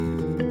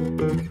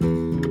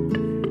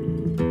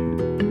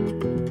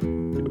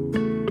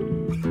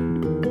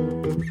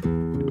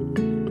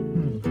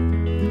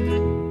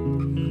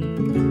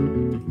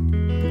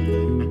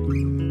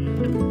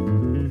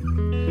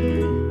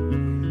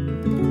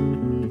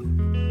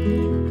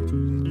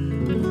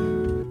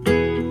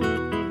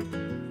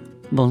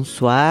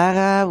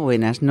Bonsoir,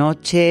 buenas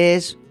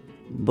noches,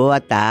 boa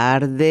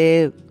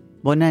tarde,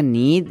 bona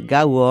nit,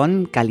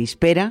 gauon,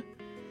 kalispera.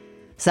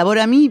 Sabor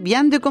ami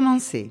vient de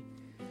commencer.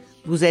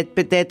 Vous êtes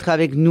peut-être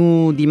avec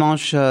nous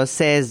dimanche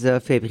 16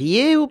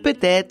 février ou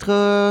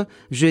peut-être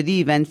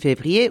jeudi 20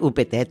 février ou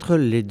peut-être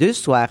les deux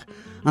soirs.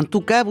 En tout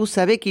cas, vous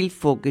savez qu'il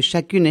faut que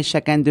chacune et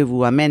chacun de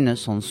vous amène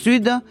son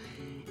sud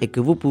et que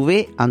vous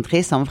pouvez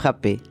entrer sans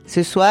frapper.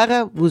 Ce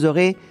soir, vous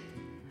aurez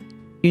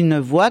une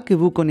voix que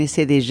vous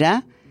connaissez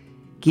déjà,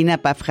 qui n'a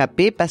pas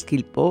frappé parce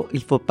qu'il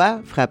faut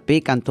pas frapper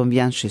quand on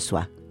vient chez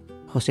soi.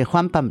 José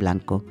Juan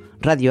Pamblanco,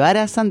 Radio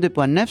Ara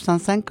 102.9,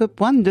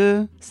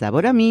 105.2,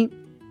 Sabor ami.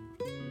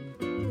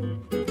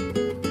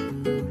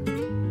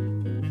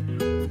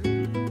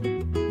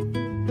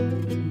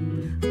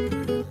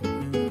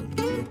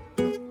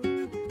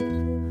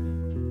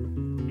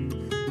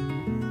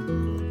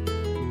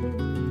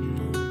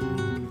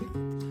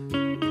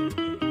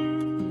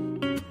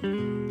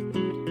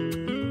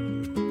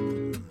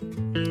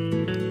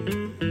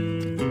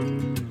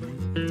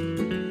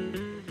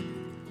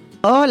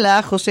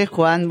 Hola, José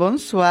Juan,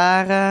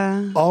 bonsoir.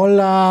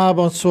 Hola,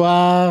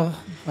 bonsoir.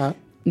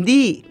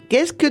 Dis,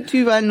 qu'est-ce que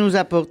tu vas nous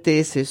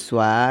apporter ce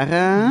soir?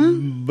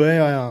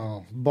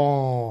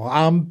 Bon,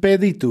 un peu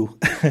de tout.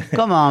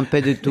 Comment un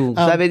peu de tout?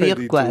 Ça veut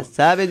dire quoi?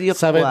 Ça veut dire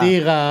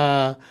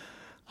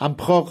un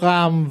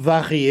programme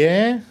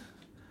varié,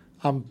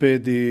 un peu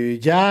de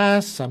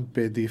jazz, un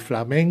peu de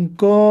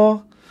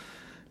flamenco.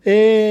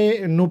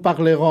 Et nous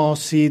parlerons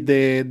aussi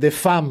des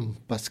femmes,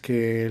 parce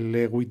que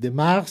le 8 de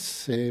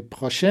mars est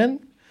prochain.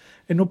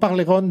 Et nous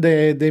parlerons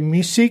de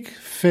musique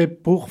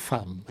faite pour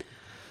femmes.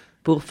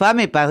 Pour femmes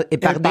et par des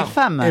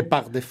femmes. Et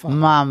par des femmes.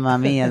 Mamma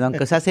mia, donc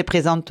ça se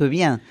présente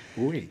bien.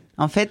 Oui.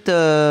 En fait,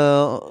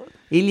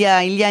 il y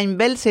a une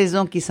belle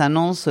saison qui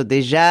s'annonce de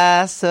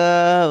jazz,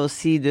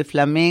 aussi de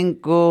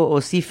flamenco,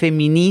 aussi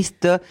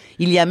féministe.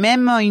 Il y a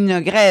même une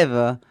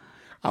grève.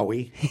 Ah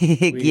oui.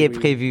 qui est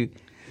prévue.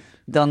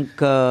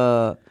 Donc,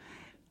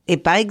 et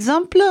par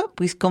exemple,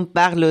 puisqu'on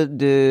parle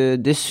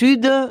de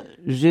Sud,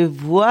 je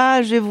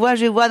vois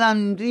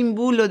dans une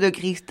boule de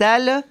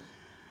cristal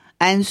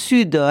un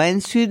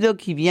Sud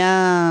qui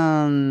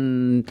vient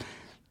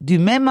du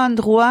même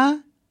endroit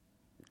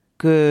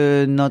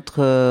que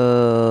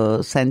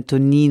notre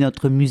symphonie,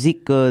 notre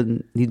musique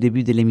du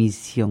début de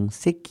l'émission.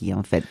 C'est qui,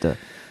 en fait?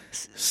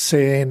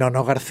 C'est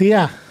Nono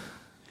Garcia.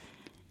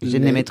 Je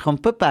ne me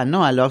trompe pas,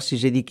 non? Alors, si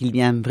j'ai dit qu'il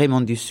vient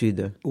vraiment du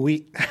Sud.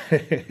 Oui,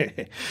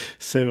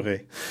 c'est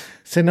vrai.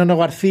 C'est Nono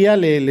Garcia,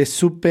 le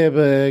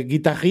superbe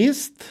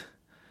guitariste,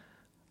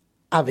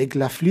 avec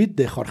la flûte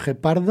de Jorge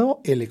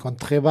Pardo et le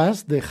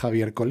contrebasse de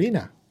Javier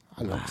Colina.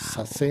 Alors,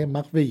 ça, c'est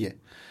merveilleux.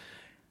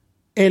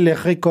 Et le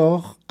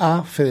record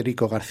à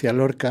Federico García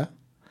Lorca,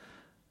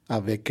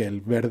 avec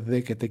El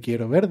verde que te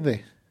quiero verde.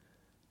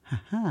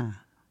 Ajá.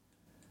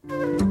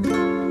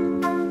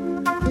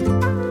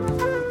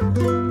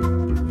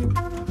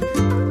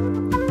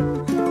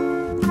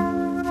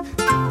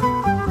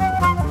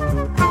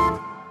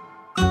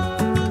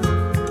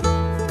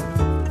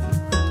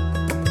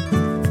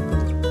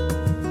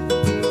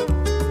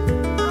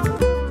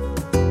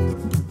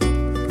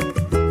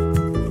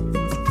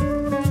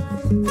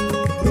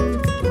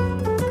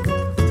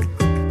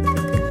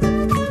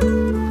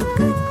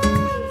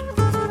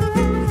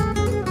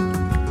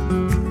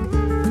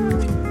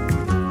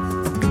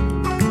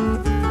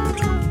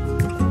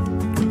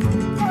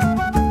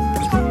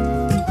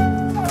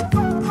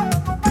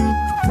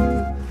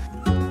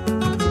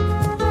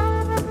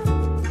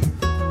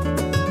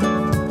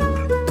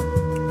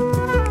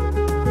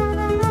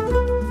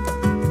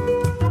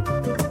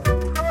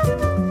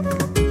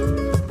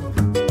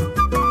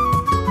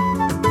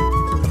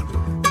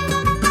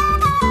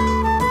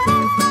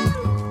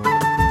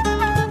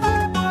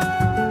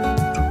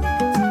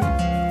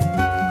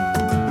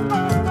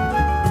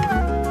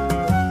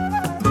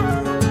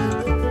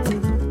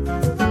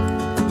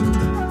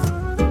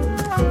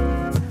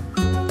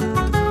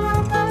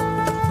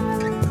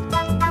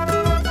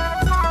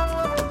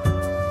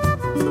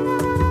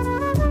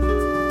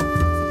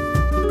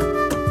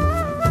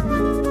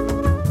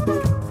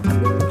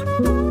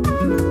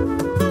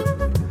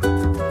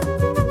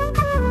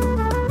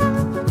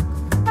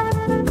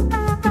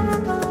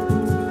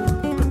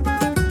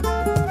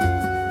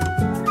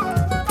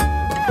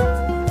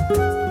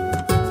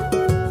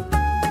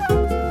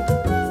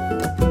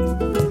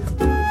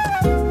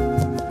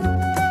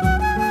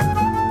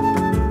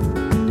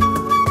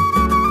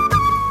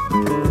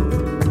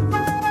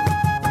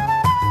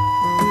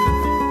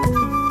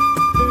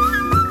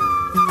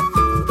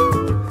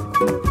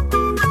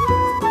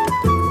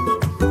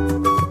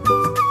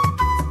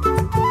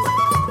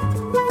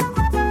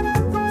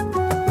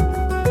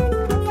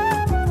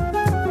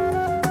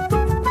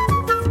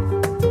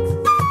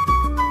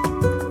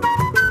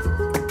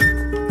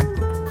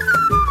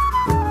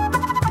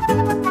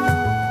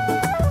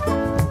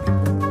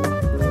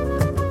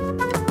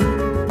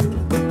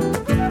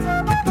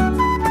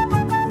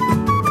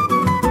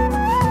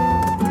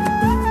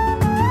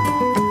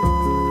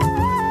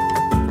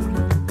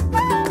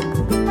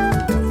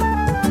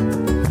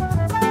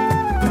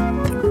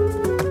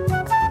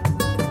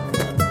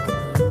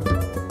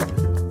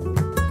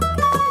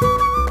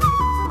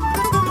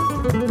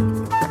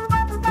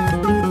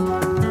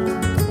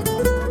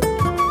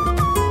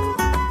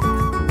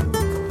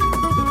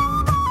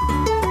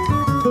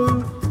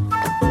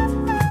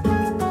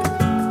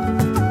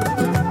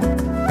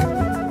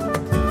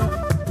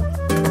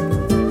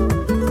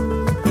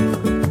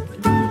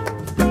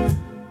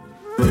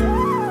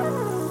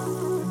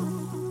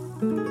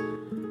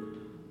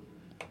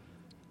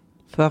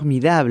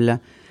 formidable.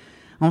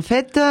 En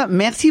fait,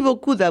 merci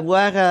beaucoup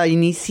d'avoir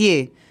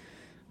initié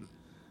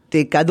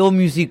tes cadeaux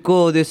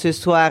musicaux de ce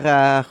soir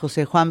à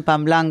José Juan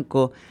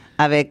Pamblanco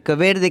avec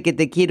Verde que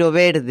te quiero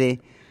verde,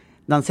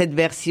 dans cette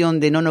version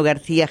de Nono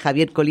García,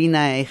 Javier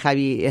Colina et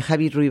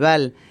Javi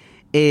Ruibal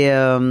et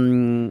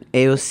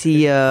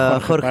aussi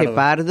Jorge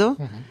Pardo.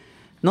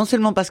 Non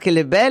seulement parce qu'elle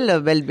est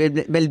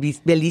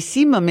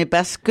bellissime, mais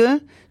parce que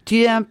tu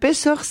es un peu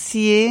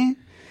sorcier.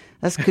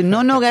 Parce que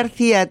Nono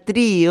García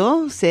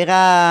Trio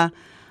sera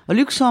au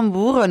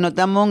Luxembourg,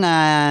 notamment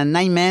à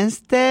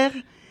Neumünster,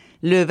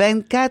 le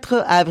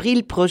 24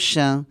 avril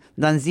prochain,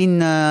 dans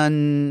un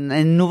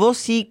nouveau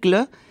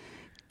cycle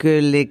que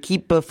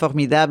l'équipe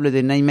formidable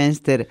de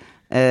Neumünster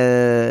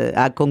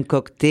a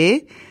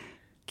concocté,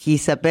 qui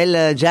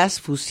s'appelle Jazz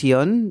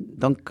Fusion.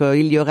 Donc,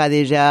 il y aura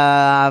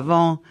déjà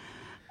avant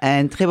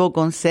un très beau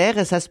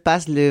concert. Ça se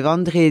passe le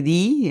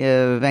vendredi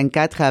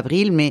 24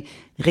 avril, mais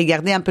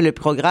regardez un peu le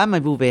programme et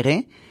vous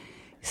verrez.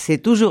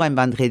 C'est toujours un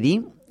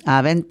vendredi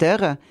à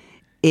 20h.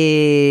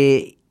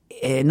 Et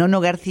Nono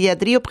García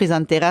Trio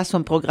présentera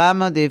son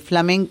programme de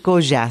flamenco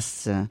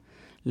jazz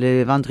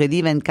le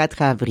vendredi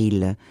 24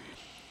 avril.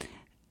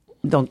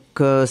 Donc,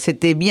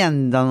 c'était bien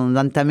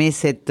d'entamer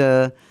cette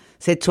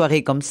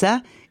soirée comme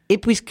ça. Et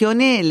puisqu'on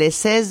est le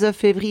 16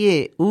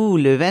 février ou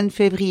le 20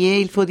 février,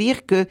 il faut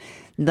dire que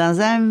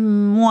dans un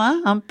mois,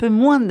 un peu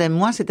moins d'un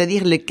mois,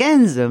 c'est-à-dire le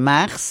 15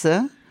 mars,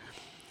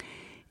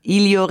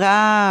 il y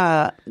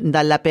aura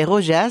dans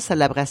l'apéro jazz à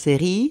la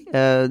brasserie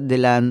de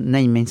la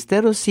Neumünster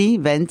aussi,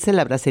 Wenzel,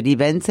 la brasserie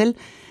Wenzel,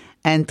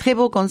 un très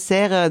beau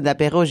concert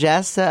d'apéro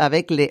jazz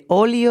avec les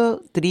Olio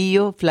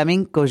Trio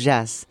Flamenco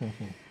Jazz.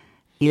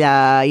 Il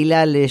a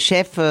le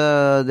chef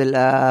de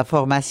la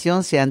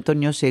formation, c'est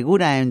Antonio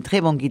Segura, un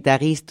très bon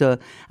guitariste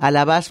à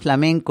la base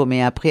flamenco,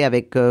 mais après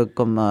avec,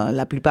 comme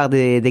la plupart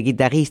des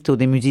guitaristes ou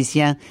des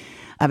musiciens,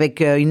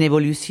 avec une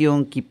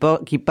évolution qui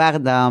part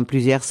dans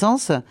plusieurs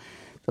sens.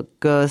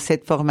 Donc,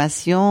 cette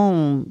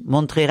formation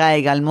montrera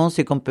également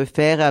ce qu'on peut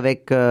faire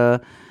avec un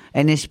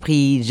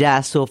esprit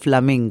jazz au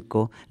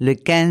flamenco, le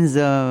 15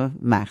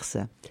 mars.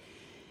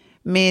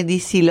 Mais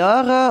d'ici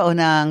lors, on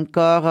a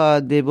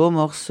encore des beaux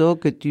morceaux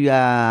que tu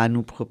as à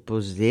nous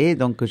proposer.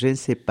 Donc, je ne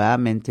sais pas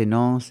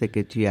maintenant ce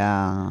que tu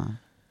as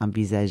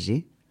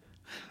envisagé.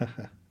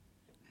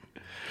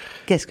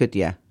 Qu'est-ce que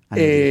tu as à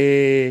nous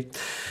dire?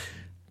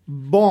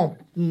 Bon,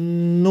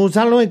 nous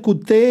allons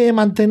écouter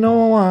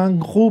maintenant un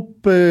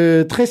groupe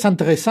très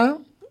intéressant,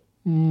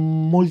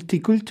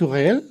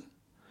 multiculturel,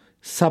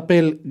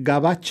 s'appelle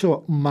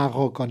Gabacho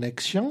Maro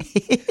Connection.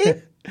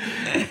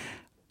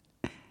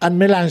 Un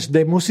mélange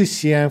de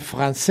musiciens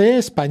français,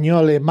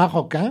 espagnols et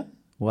marocains.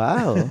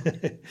 Wow!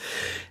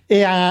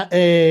 Et un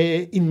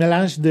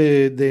mélange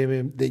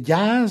de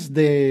jazz,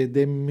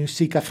 de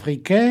musique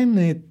africaine,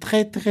 et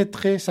très, très,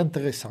 très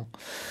intéressant.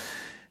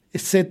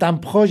 C'est un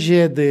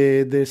projet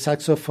de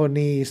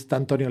saxophoniste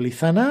Antonio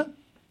Lizana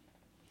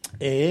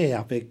et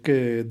avec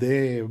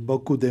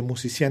beaucoup de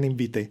musiciens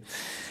invités.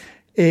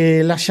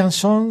 Et la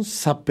chanson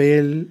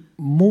s'appelle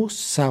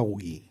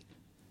Moussaoui.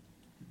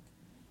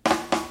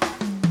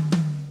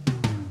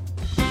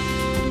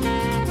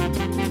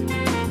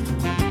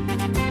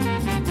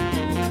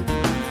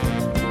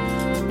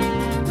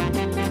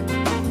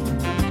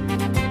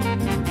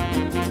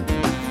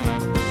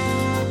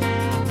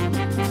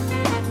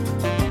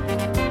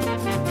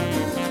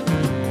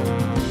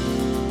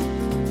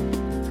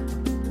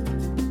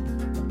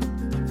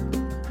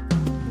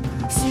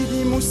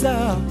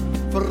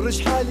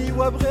 فرج حالي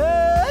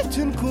وبغيت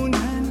نكون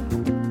هاني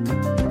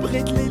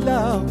بغيت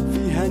ليلة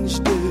فيها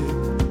نجدد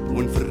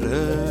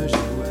ونفرج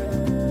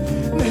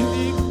الوان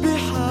نهديك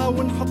بيحة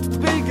ونحط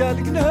طبيقة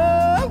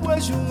القناوة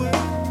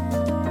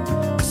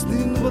جوان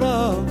قصدي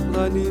نبرا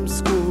راني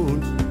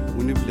مسكون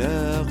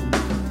ونبلاغ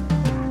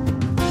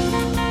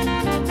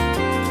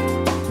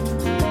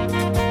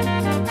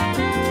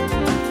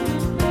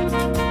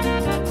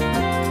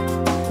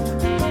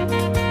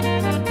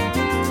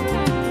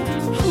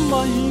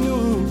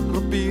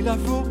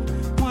العفو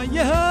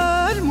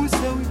ويا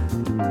المساوي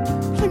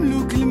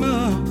حملوك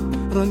الماء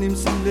راني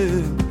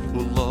مسلم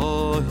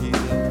والله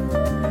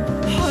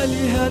لا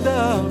حالي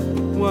هذا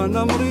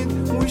وانا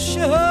مريض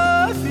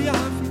والشافي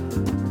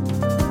عافي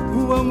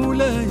هو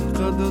مولاي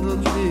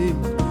قادر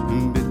رحيم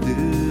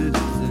مبدل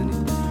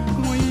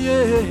حزني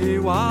وياه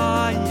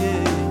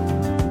وعيه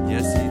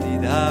يا سيدي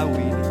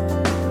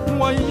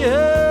داويني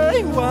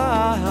وياه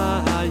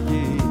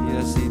وعيه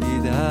يا سيدي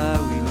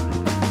داويني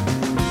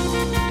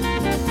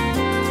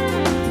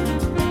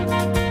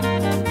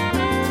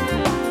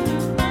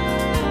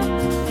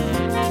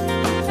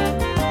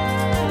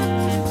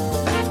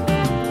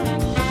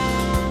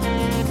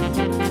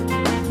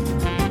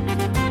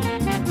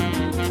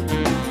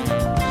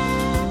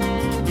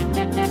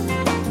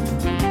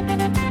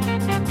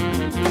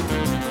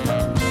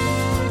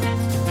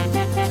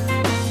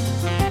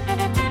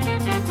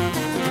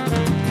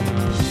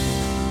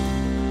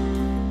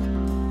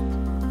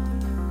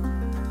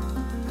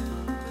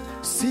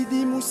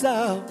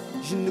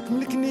جنك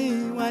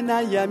ملكني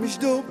وانا يا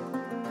مجدوب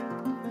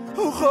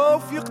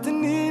وخوف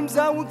يقتلني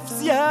مزاوق في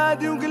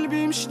زيادي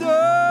وقلبي مشدود.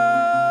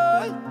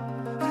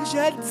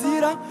 رجال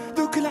جزيرة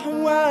دوك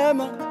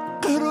العوامة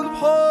قهروا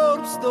البحور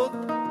بصدود،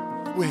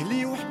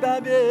 واهلي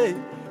وحبابي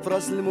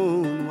فراس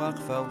المون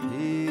واقفة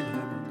وحيدها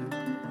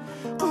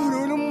ممدود.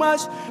 قهروا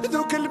لماش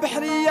دوك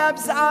البحرية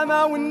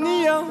بزعامة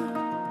والنية،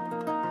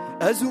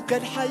 أزوك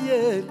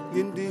الحيال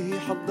ينديه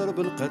حضر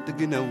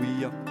بالقد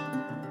قناوية.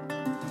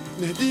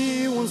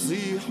 نهدي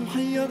ونصيح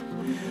محير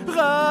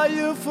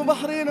غايب في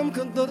بحرين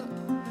مكدر،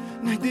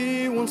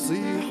 نهدي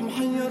ونصيح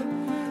محير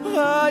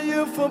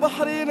غايب في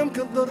بحرين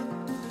مكدر،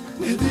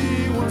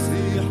 نهدي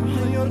ونصيح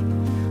محير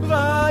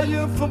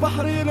غايب في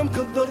بحرين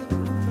مكدر،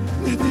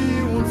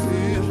 نهدي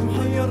ونصيح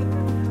محير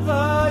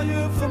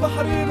غايب في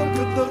بحرين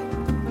مكدر،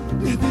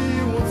 نهدي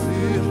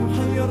ونصيح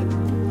محير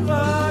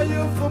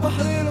غايب في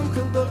بحرين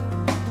مكدر،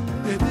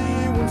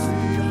 نهدي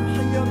ونصيح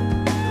محير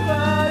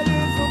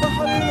غايب في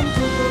بحرين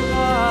مكدر.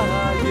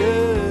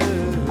 غايب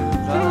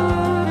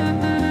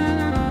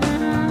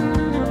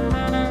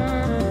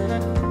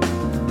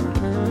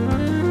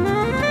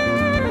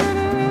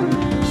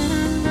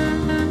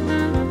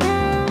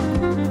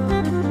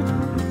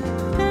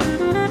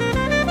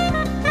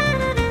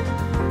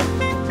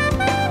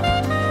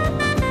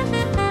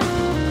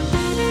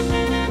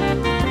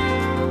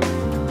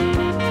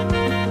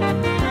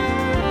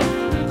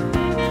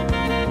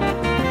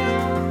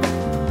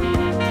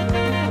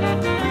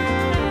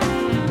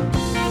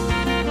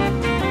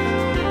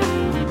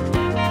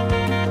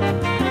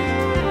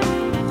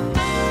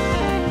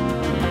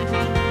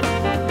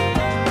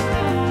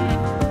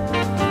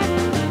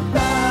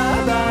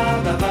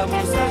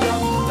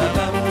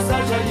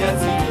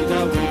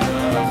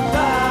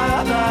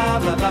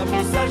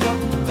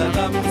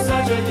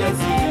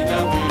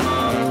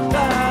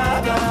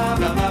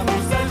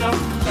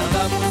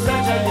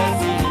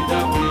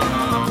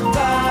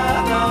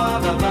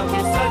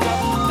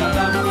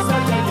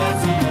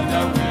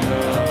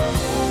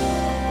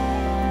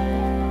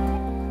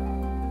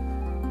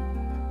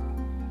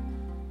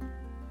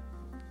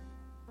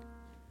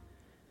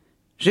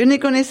Je ne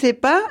connaissais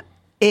pas,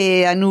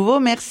 et à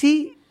nouveau,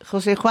 merci,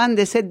 José Juan,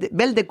 de cette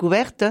belle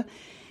découverte.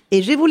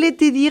 Et je voulais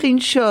te dire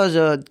une chose,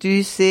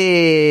 tu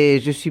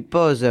sais, je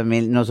suppose,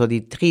 mais nos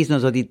auditrices,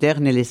 nos auditeurs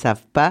ne le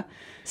savent pas,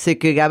 ce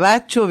que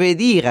gabacho veut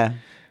dire.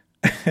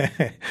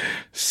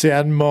 C'est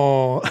un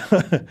mot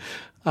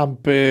un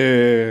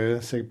peu,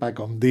 c'est pas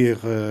comme dire...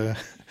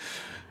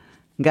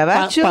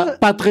 Gabacho?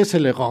 Pas très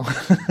élégant.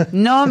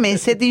 Non, mais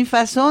c'est une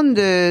façon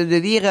de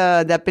dire,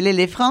 d'appeler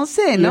les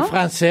Français, non? Les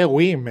Français,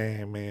 oui,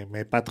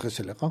 mais pas très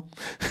élégant.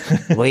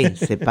 Oui,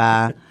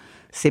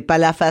 c'est pas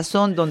la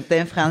façon dont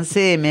un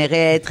Français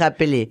aimerait être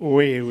appelé.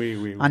 Oui.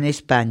 En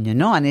Espagne,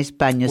 non? En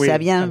Espagne. Oui, Ça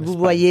vient, vous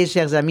voyez,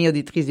 chers amis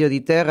auditrices et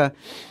auditeurs,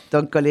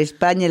 donc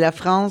l'Espagne et la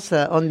France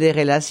ont des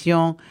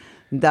relations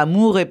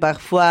d'amour et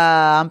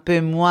parfois un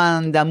peu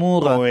moins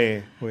d'amour. Oui,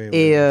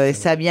 et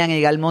ça vient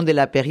également de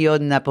la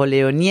période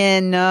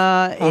napoléonienne.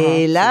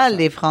 Et là,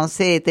 les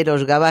Français étaient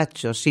los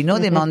gabachos. Sinon,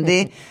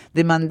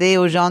 demandez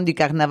aux gens du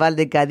carnaval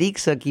de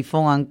Cadix qui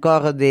font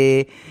encore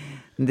des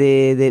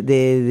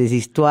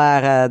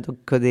histoires,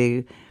 donc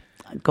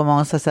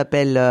comment ça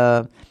s'appelle,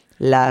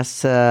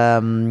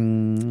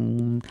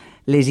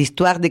 les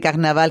histoires de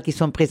carnaval qui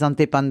sont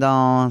présentées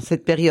pendant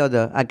cette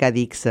période à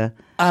Cadix.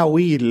 Ah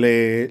oui,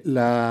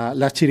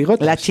 la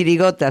chirigotas. La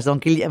chirigotas,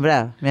 donc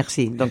voilà,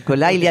 merci. Donc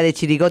là, il y a des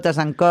chirigotas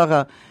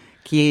encore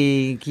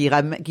qui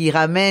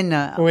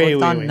ramènent au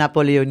temps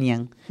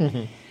napoléonien.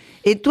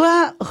 Et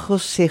toi,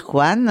 José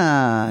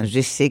Juan,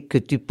 je sais que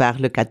tu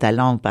parles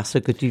catalan parce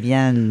que tu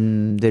viens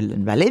de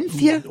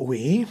Valencia.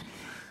 Oui.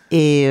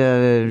 Et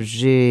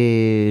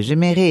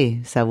j'aimerais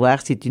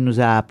savoir si tu nous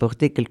as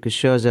apporté quelque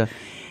chose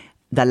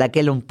dans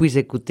laquelle on puisse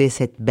écouter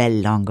cette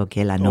belle langue qui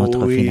est la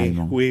nôtre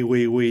finalement.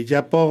 Oui.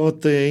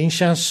 J'apporte une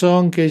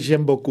chanson que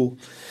j'aime beaucoup.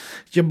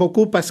 J'aime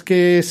beaucoup parce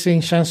que c'est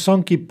une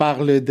chanson qui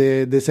parle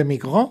des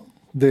immigrants,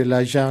 de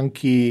la gens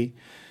qui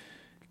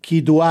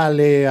doit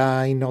aller à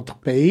un autre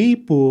pays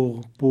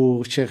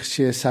pour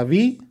chercher sa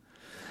vie.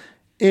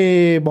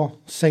 Et bon,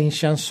 c'est une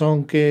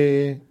chanson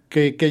que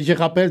je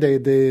rappelle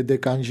de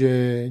quand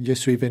je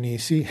suis venu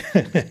ici.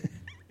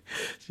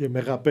 Je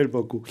me rappelle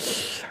beaucoup.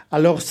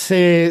 Alors,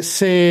 c'est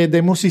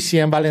des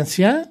musiciens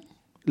valenciens,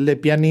 le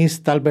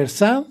pianiste Albert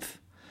Sanz,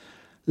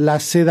 la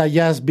Seda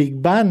Jazz Big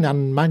Band,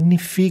 une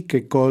magnifique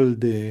école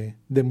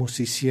de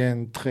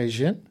musiciens très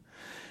jeunes,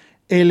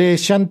 et le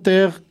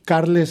chanteur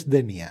Carles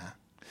Denia.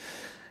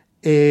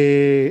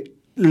 Et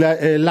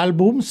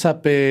l'album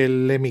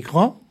s'appelle Les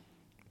Migrants,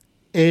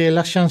 et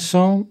la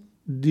chanson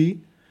dit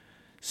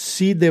 «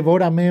 Si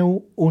devórame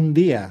un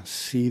día,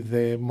 si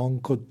de mon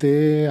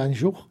côté un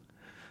jour ».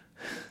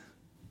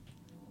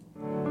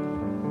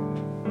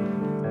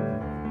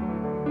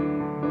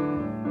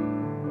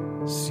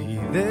 Si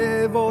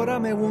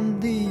devórame un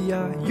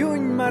dia,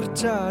 lluny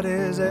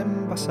marxares,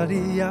 em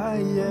passaria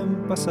i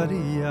em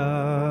passaria.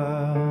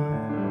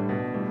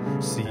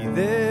 Si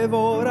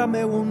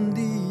devórame un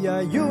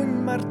dia,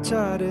 lluny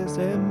marxares,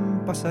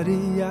 em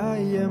passaria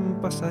i em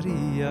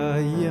passaria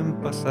i em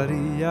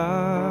passaria.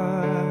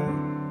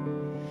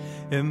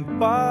 Em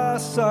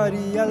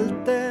passaria el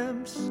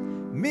temps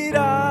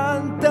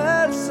mirant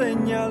els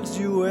senyals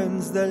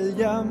lluents del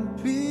llamp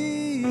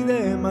i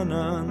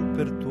demanant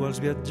per tu als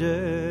viatgers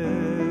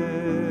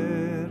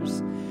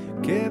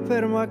que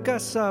per ma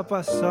casa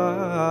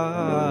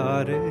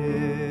passares.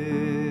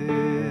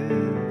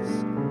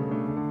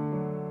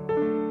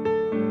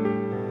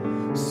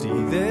 Si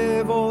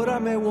de vora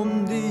meu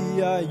un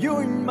dia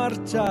lluny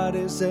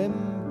marxares em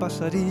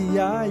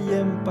passaria i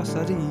em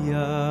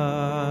passaria.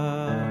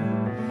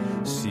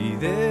 Si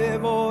de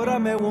vora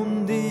meu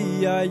un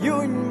dia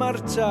lluny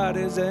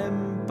marxares em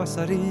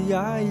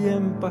passaria i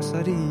em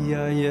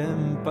passaria i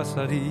em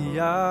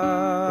passaria.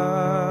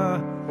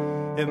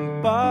 Em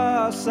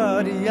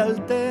passaria el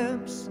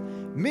temps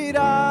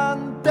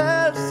mirant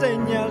els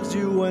senyals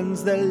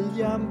lluents del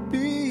llamp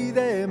i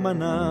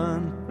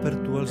demanant per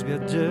tu als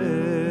viatgers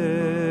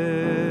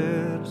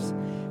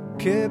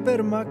que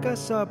per ma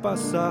casa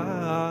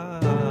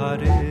passares.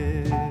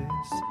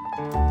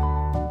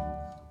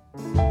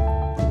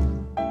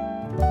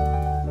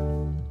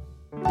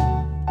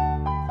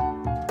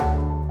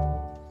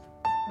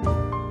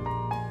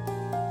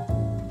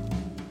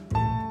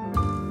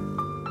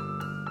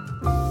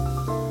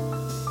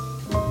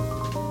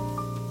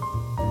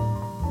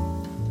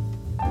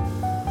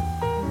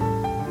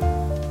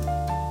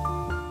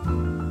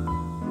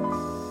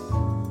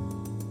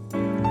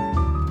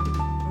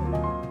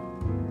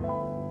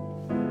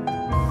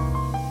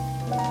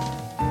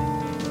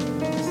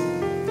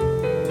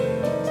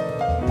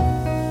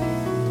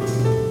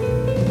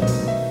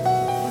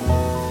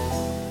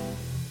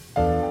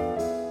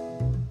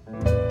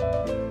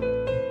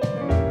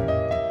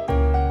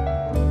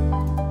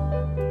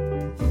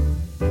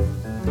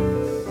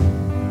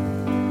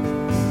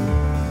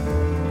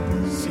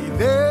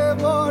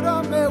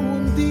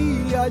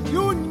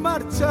 Lluny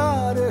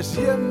marxares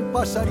i em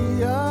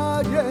passaria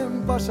i em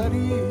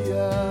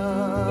passaria.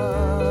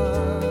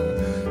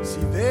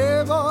 Si de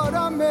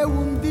vora meu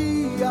un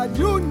dia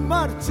lluny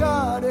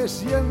marxares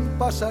i em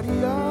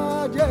passaria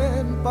i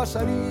em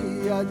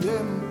passaria i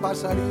em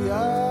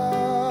passaria.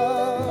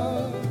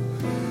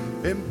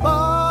 Em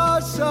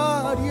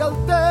passaria el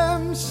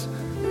temps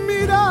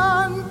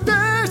mirant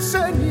els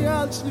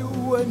senyals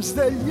lluents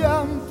del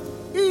llamp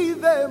i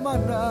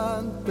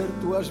demanant per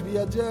tu als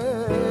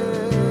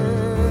viatgers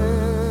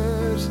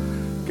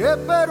que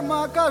per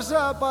ma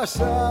casa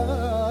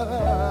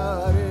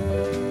passare.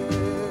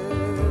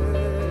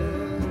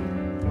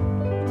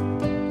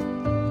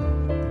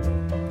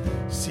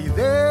 Si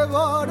de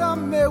vora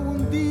meu un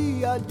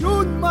dia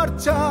lluny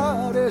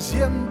marxares i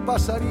em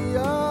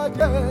passaria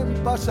i em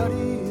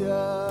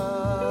passaria.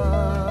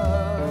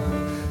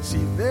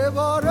 Si de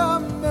vora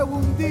meu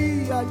un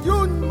dia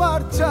lluny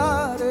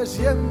marxares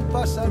i em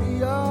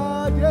passaria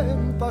i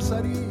em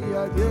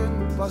passaria i em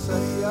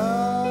passaria.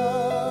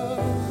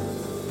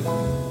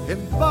 Em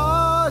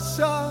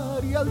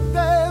passaria el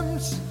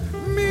temps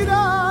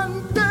mirant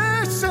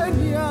els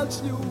senyals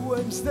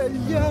lluents del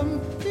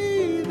llamp i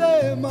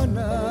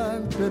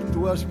demanant per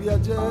tu als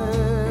viatgers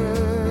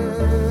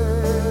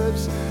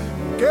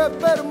que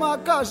per ma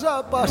casa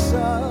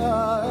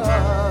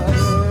passaren.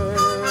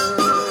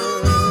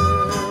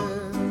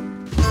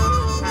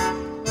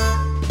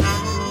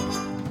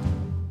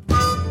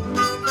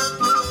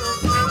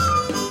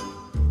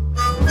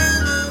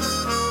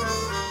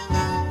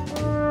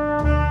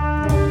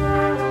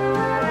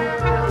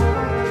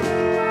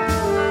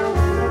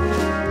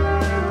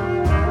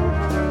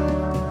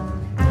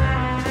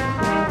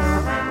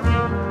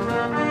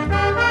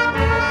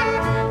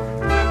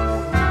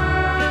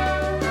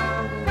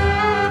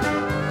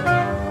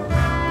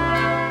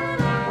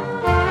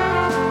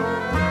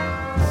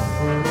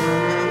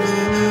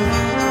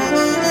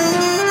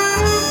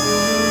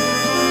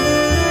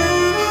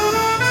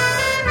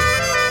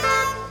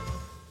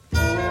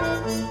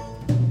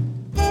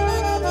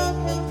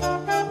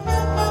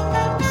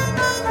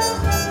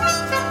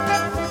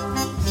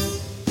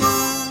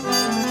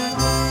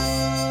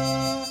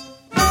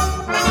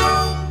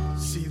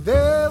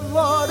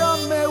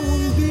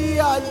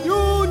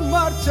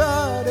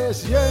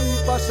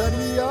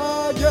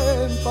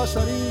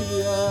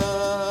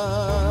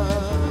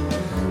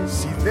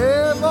 Si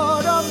de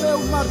vora meu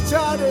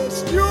marxares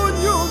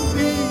lluny un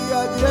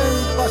dia i em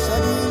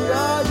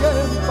passaria i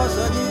em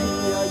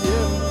passaria i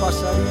em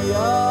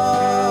passaria.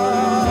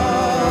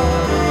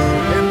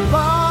 Em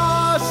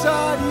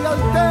passaria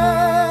el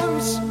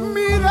temps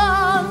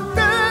mirant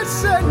els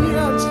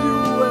senyals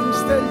lluents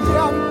del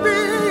llamp i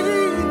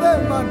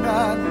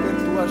demanant per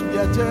tu als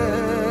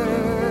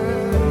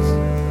viatgers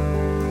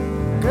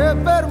que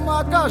per ma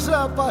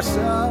casa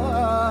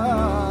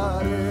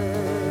passare.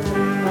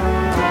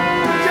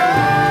 I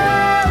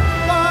em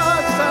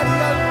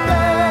passaria el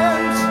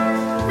temps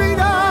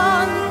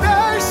mirant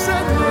els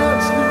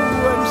senyals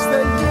lluents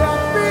del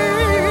llamp i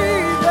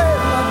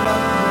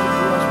demanant per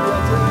tu als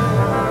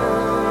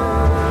viatgers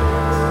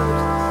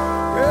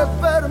que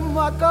per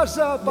ma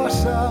casa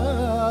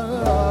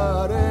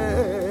passare.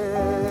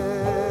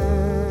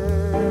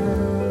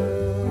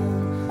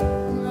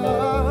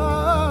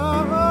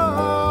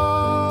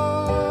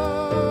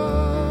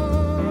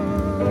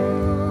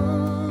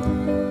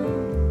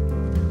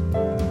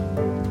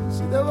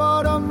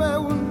 devórame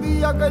un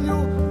día que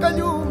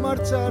yo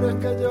marchares,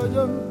 que yo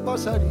en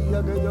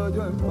pasaría, que yo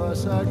en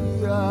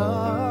pasaría.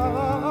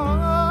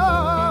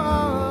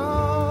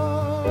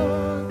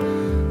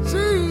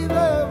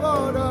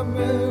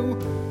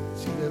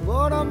 Si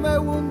devórame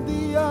un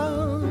día,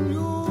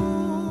 yo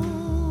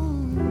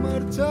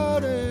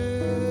marchares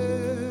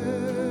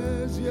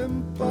y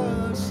en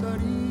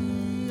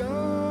pasaría.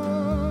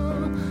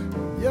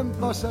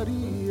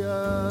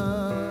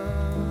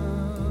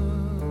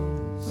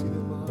 Si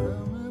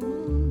devórame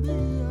un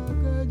día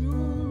que yo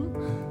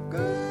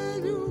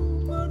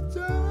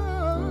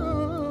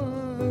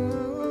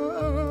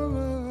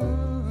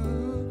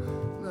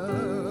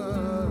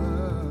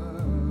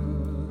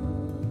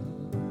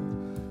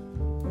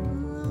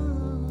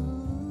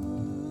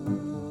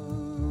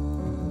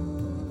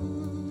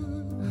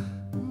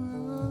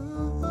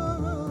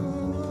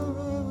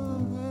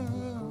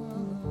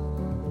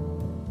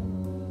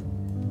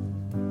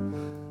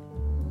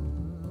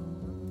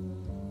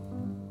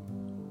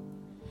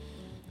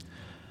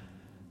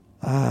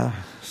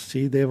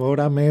Si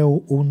devórame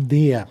un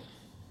día.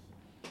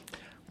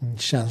 Une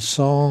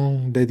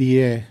chanson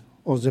dédiée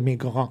aux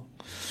immigrants.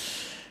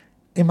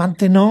 Et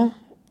maintenant,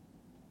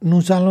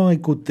 nous allons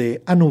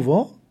écouter à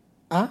nouveau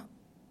à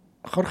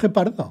Jorge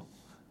Pardo,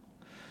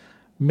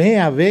 mais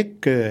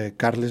avec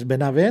Carles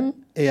Benavent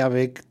et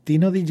avec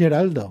Tino Di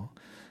Geraldo.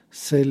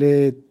 C'est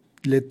le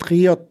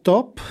trio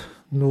top,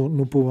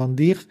 nous pouvons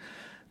dire,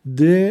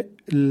 de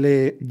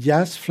le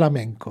jazz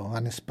flamenco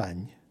en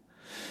Espagne.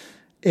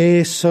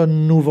 Et son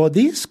nouveau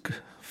disque,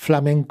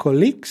 Flamenco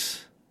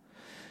Licks,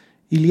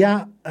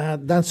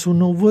 dans son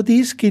nouveau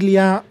disque, il y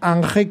a un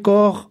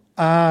record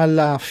à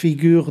la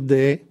figure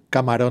de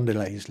Camarón de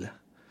la Isla,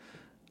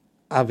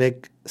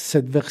 avec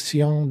cette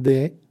version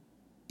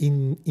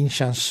d'une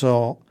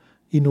chanson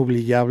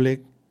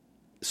inoubliable,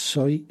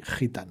 Soy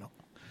Gitano.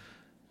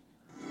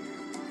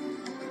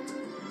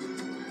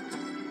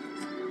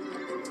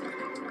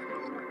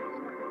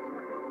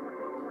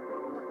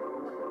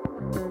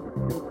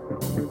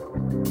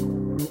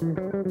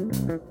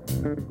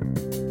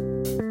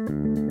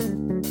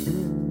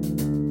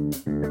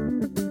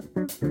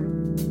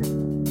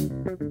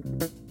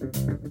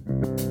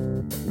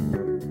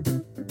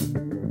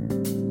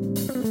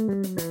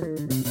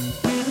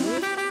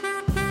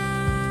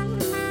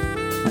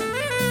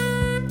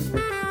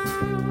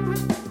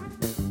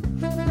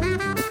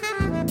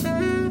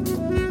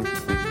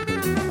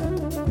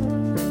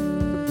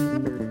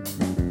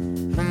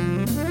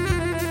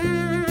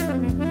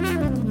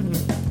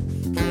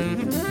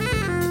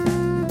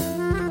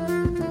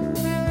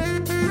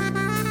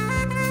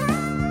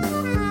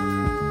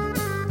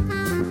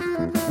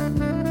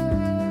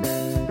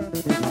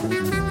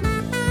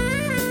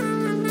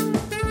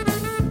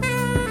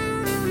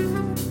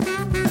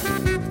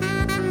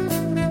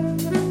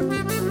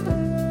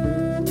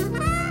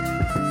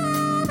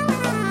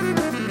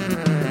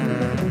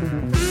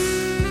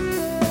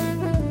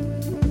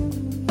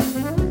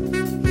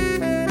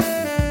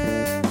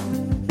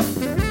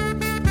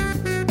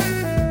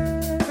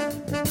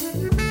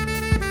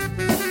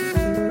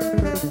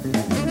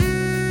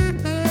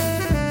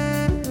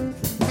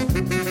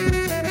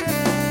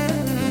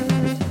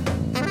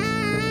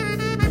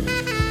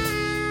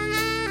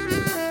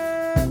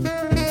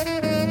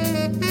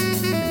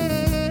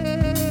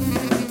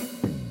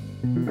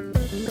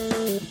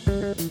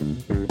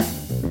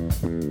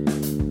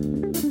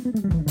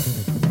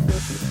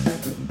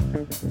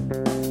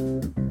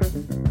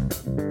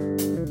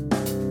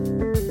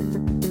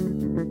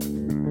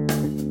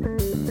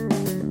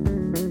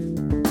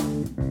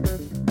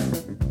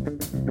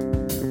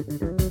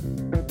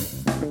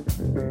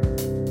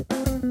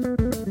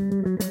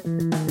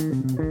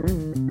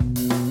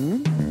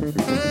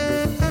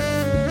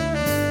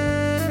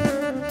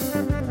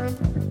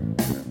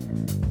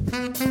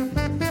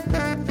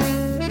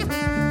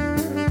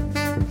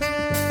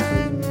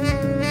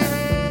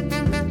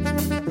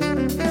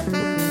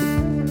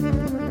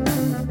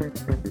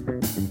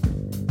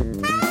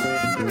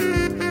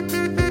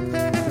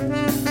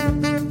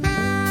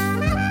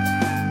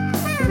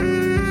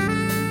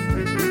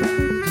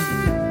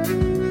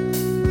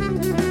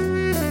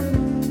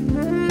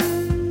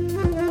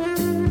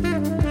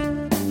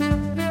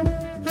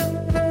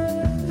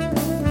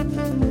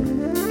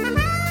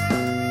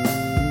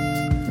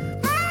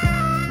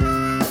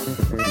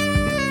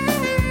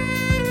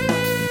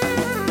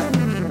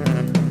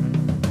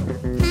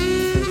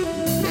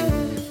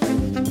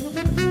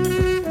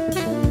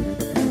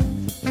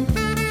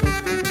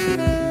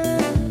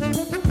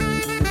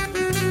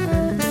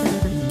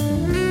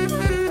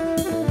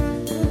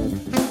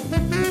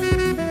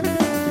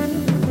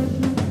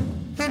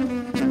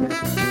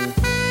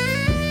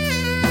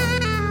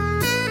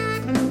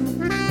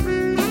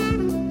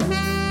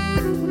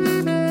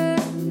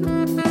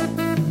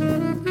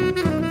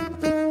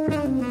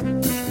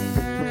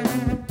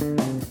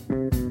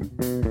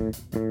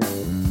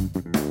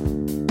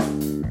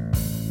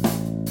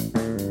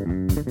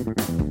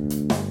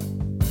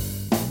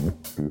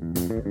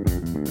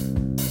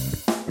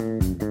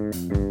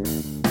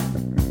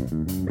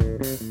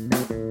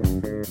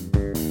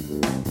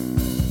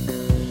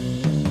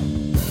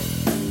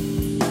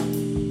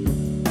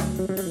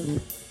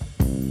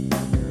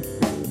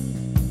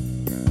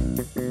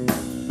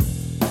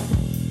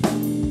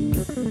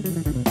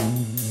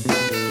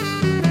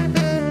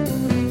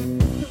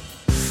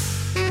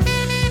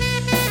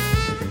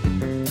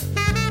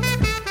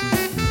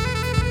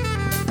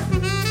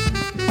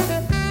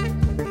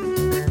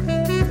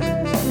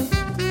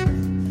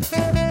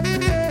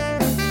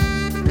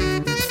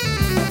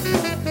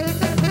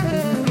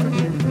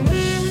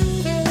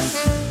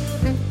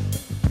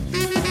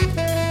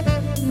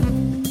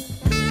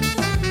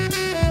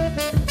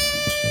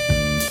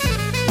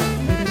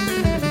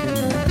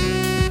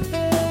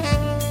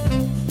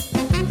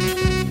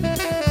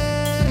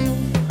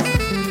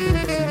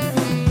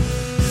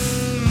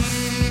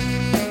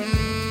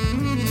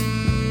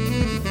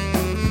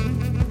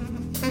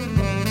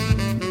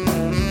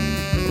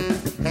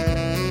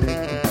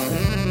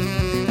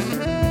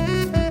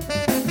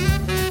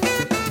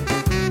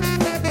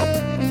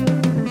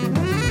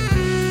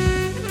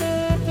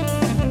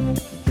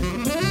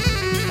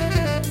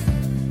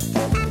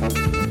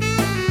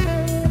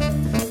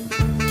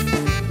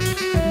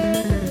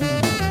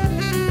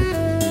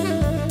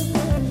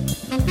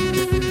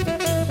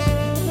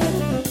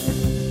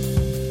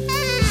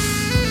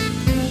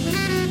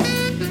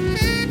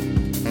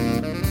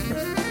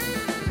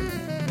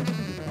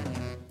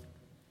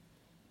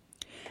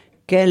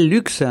 Quel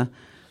luxe!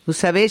 Vous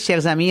savez,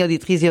 chers amis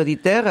auditrices et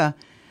auditeurs,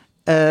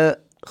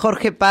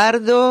 Jorge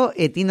Pardo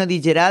et Tino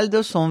Di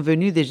Geraldo sont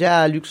venus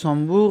déjà à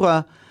Luxembourg.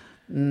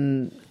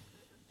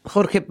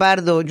 Jorge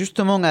Pardo,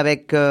 justement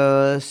avec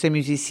ces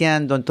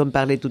musiciens dont on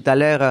parlait tout à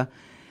l'heure,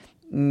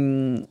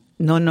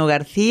 Nono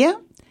Garcia,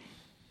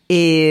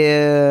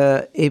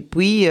 et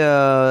puis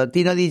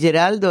Tino Di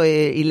Geraldo,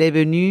 il est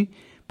venu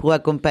pour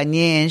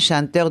accompagner un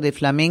chanteur de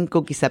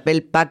flamenco qui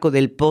s'appelle Paco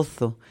del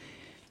Pozo.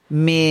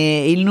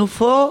 Mais il nous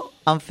faut,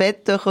 en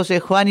fait, José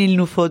Juan, il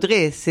nous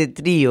faudrait ce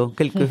trio,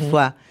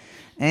 quelquefois.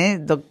 Hein?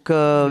 Donc,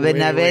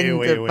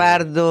 Benavent,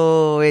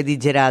 Pardo et Di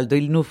Geraldo,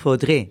 il nous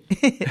faudrait.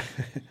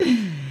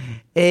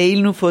 Et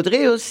il nous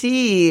faudrait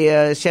aussi,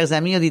 chers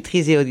amis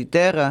auditrices et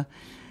auditeurs,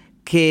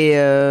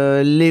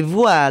 que les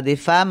voix des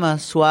femmes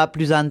soient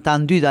plus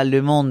entendues dans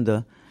le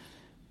monde.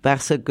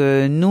 Parce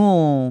que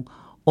nous,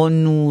 on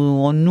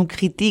nous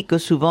critique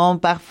souvent,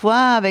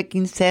 parfois avec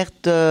une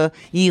certaine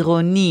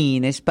ironie,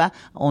 n'est-ce pas?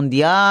 On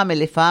dit, mais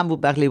les femmes, vous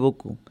parlez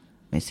beaucoup.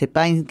 Mais c'est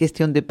pas une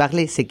question de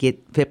parler, ce qui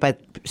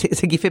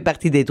fait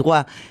partie des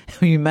droits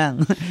humains.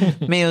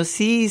 Mais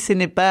aussi, ce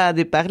n'est pas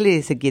de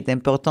parler, ce qui est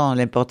important.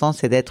 L'important,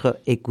 c'est d'être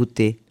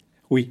écouté.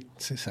 Oui,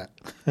 c'est ça.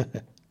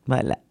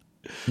 Voilà.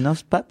 Non,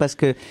 c'est pas parce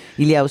que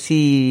il y a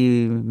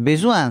aussi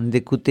besoin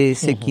d'écouter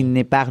ceux qui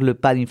ne parlent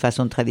pas d'une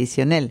façon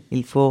traditionnelle.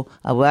 Il faut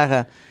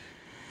avoir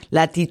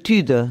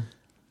l'attitude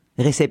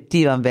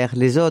réceptive envers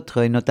les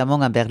autres et notamment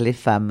envers les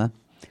femmes.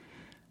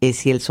 Et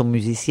si elles sont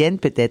musiciennes,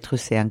 peut-être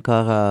c'est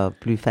encore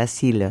plus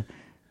facile,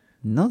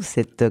 non,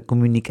 cette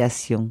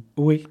communication.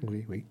 Oui,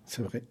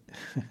 c'est vrai.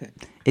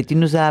 Et tu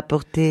nous as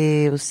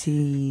apporté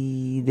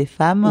aussi des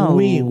femmes?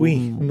 Oui,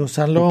 nous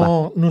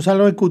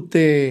allons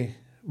écouter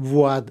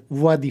voix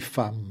des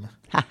femmes.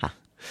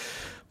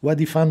 Voix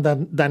des femmes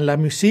dans la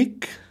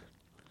musique.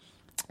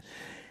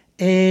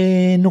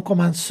 Et nous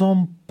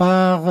commençons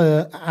par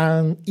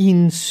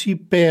une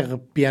super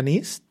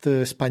pianiste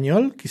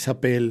espagnole qui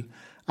s'appelle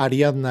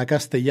Ariadna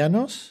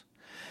Castellanos.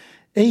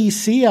 Et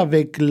ici,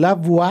 avec la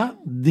voix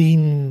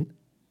d'une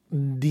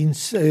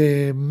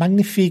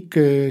magnifique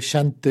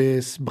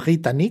chanteuse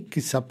britannique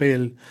qui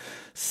s'appelle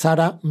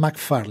Sarah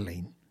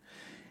McFarlane.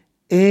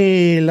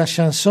 Et la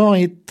chanson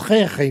est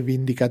très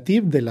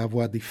revendicative de la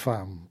voix des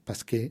femmes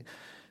parce que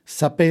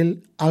s'appelle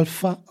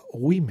Alpha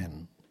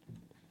Women.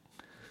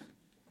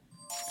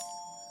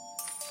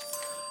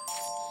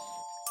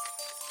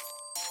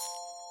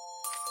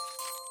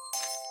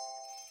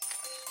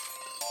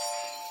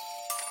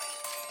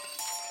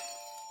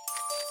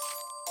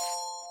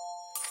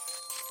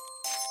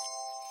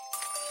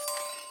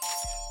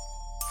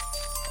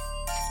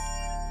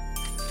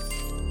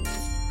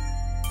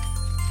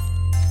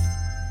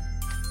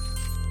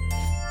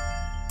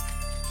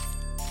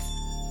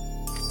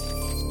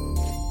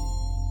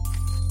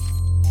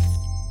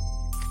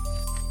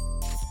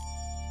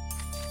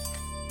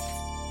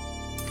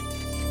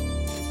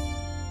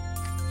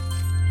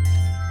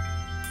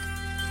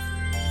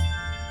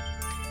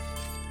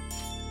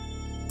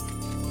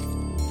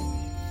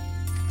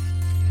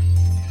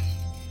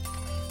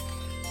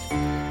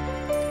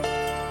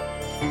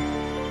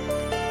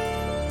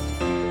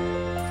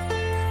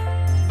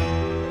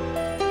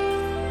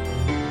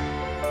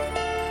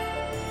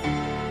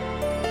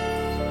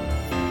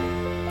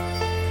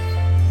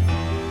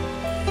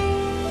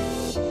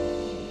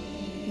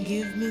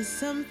 Give me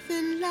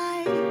something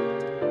light,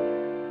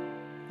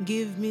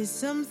 give me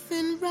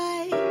something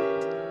right,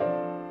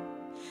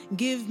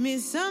 give me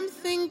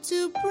something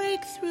to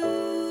break through.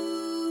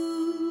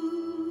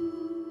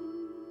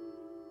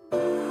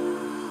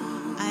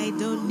 I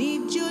don't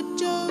need your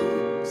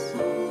jokes,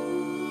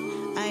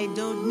 I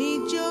don't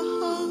need your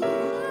hope,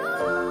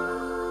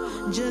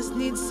 just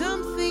need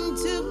something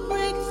to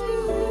break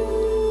through.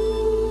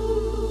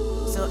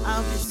 So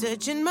I'll be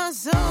searching my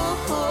soul,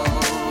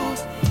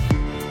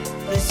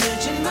 be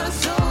searching my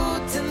soul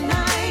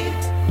tonight.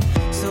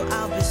 So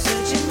I'll be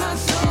searching my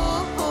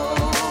soul,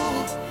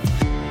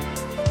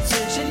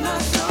 searching my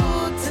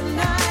soul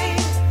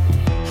tonight.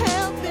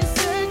 Help me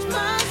search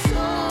my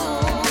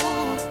soul.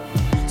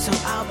 So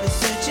I'll be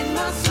searching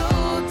my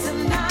soul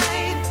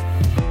tonight.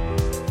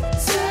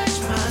 Search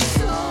my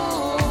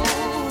soul.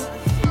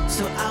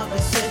 So I'll be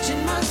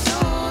searching my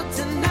soul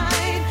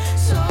tonight.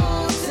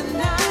 Soul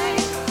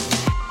tonight.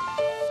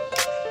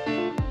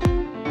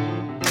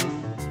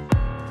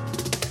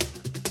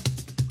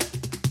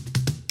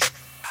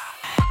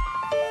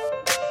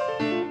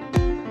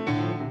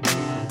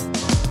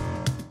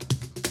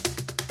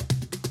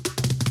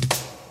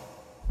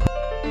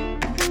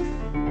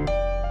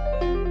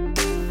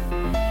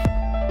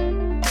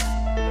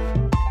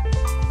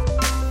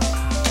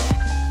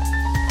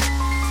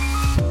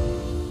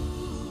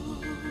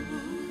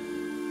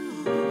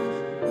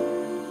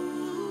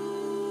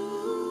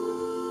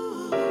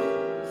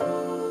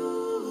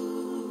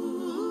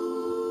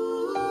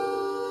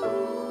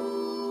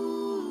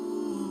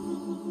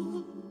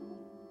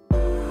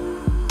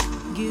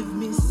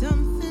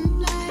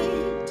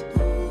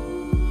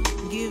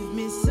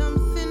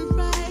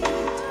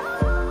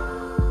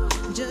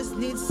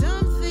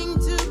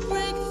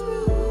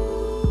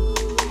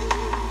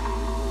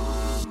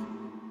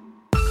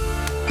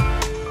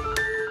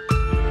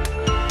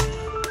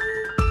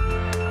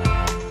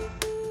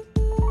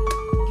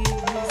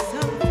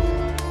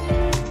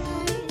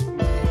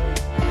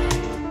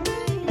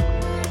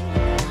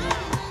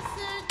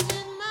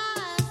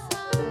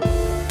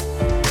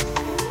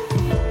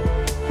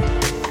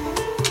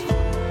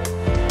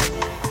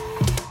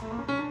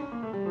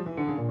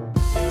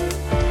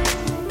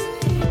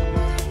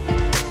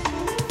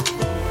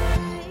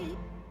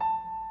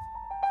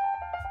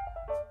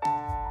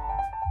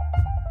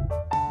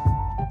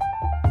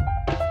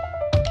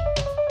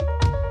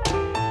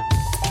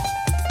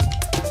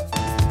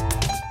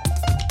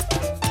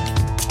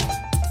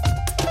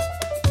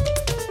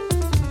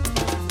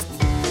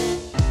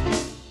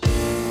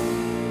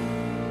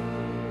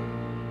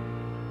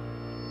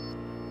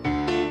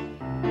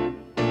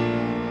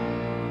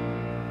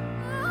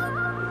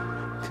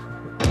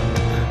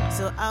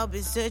 I'll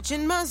be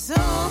searching my soul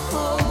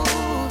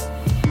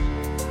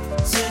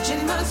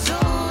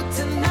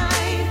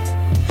tonight.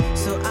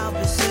 So I'll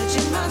be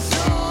searching my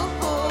soul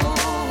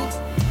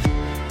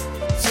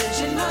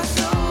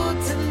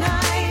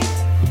tonight.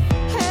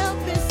 Help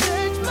me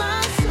search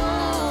my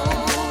soul.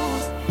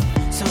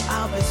 So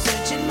I'll be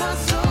searching my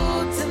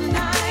soul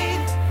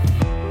tonight.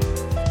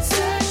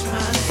 Search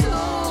my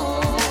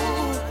soul.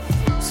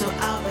 So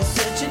I'll be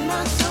searching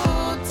my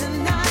soul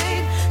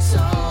tonight.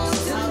 Soul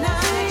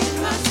tonight,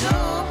 my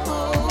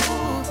soul.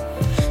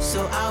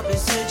 So I'll be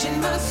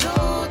searching my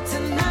soul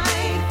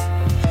tonight.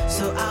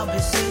 So I'll be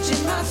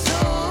searching my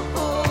soul.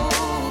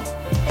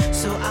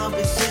 So I'll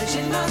be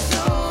searching my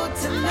soul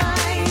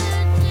tonight.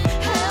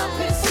 Help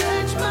me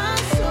search my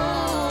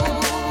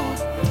soul.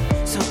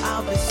 So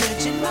I'll be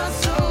searching my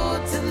soul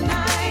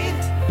tonight.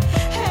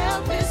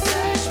 Help me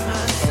search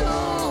my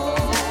soul.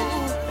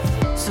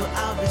 So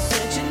I'll be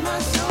searching my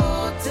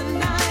soul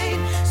tonight.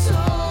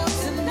 Soul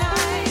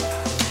tonight.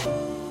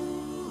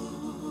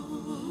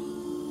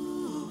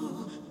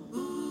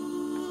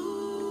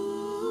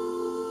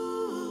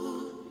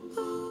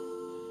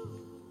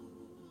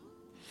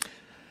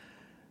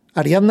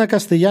 Ariadna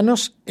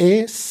Castellanos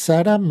et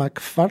Sarah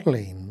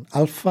McFarlane,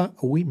 Alpha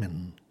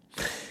Women.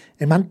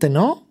 Et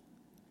maintenant,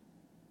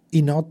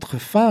 une autre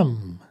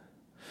femme.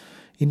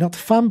 Une autre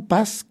femme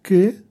parce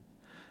que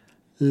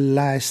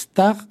la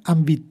star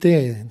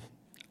invitée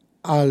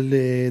al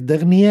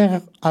dernier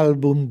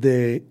album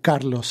de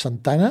Carlos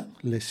Santana,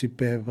 le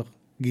superbe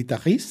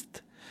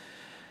guitariste,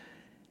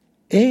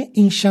 est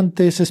une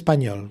chanteuse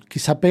espagnole qui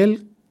s'appelle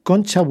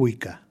Concha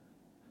Buica.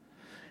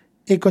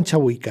 Et Concha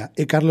Buica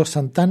et Carlos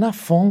Santana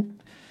font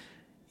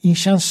une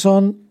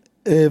chanson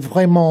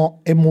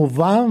vraiment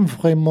émouvante,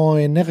 vraiment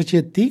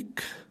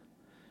énergétique,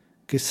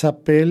 qui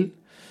s'appelle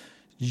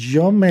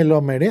Yo me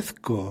lo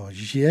merezco,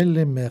 je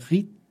le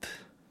mérite.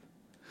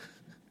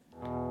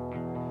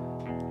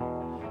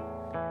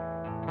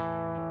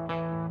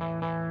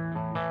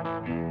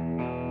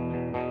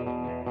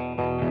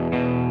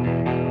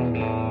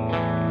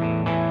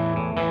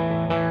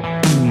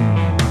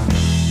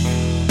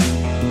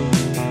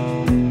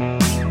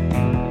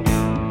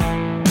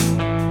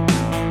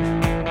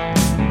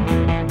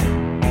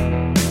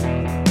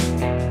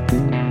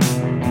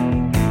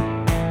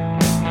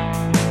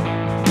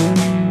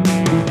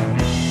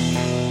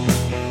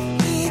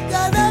 Y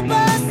cada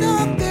paso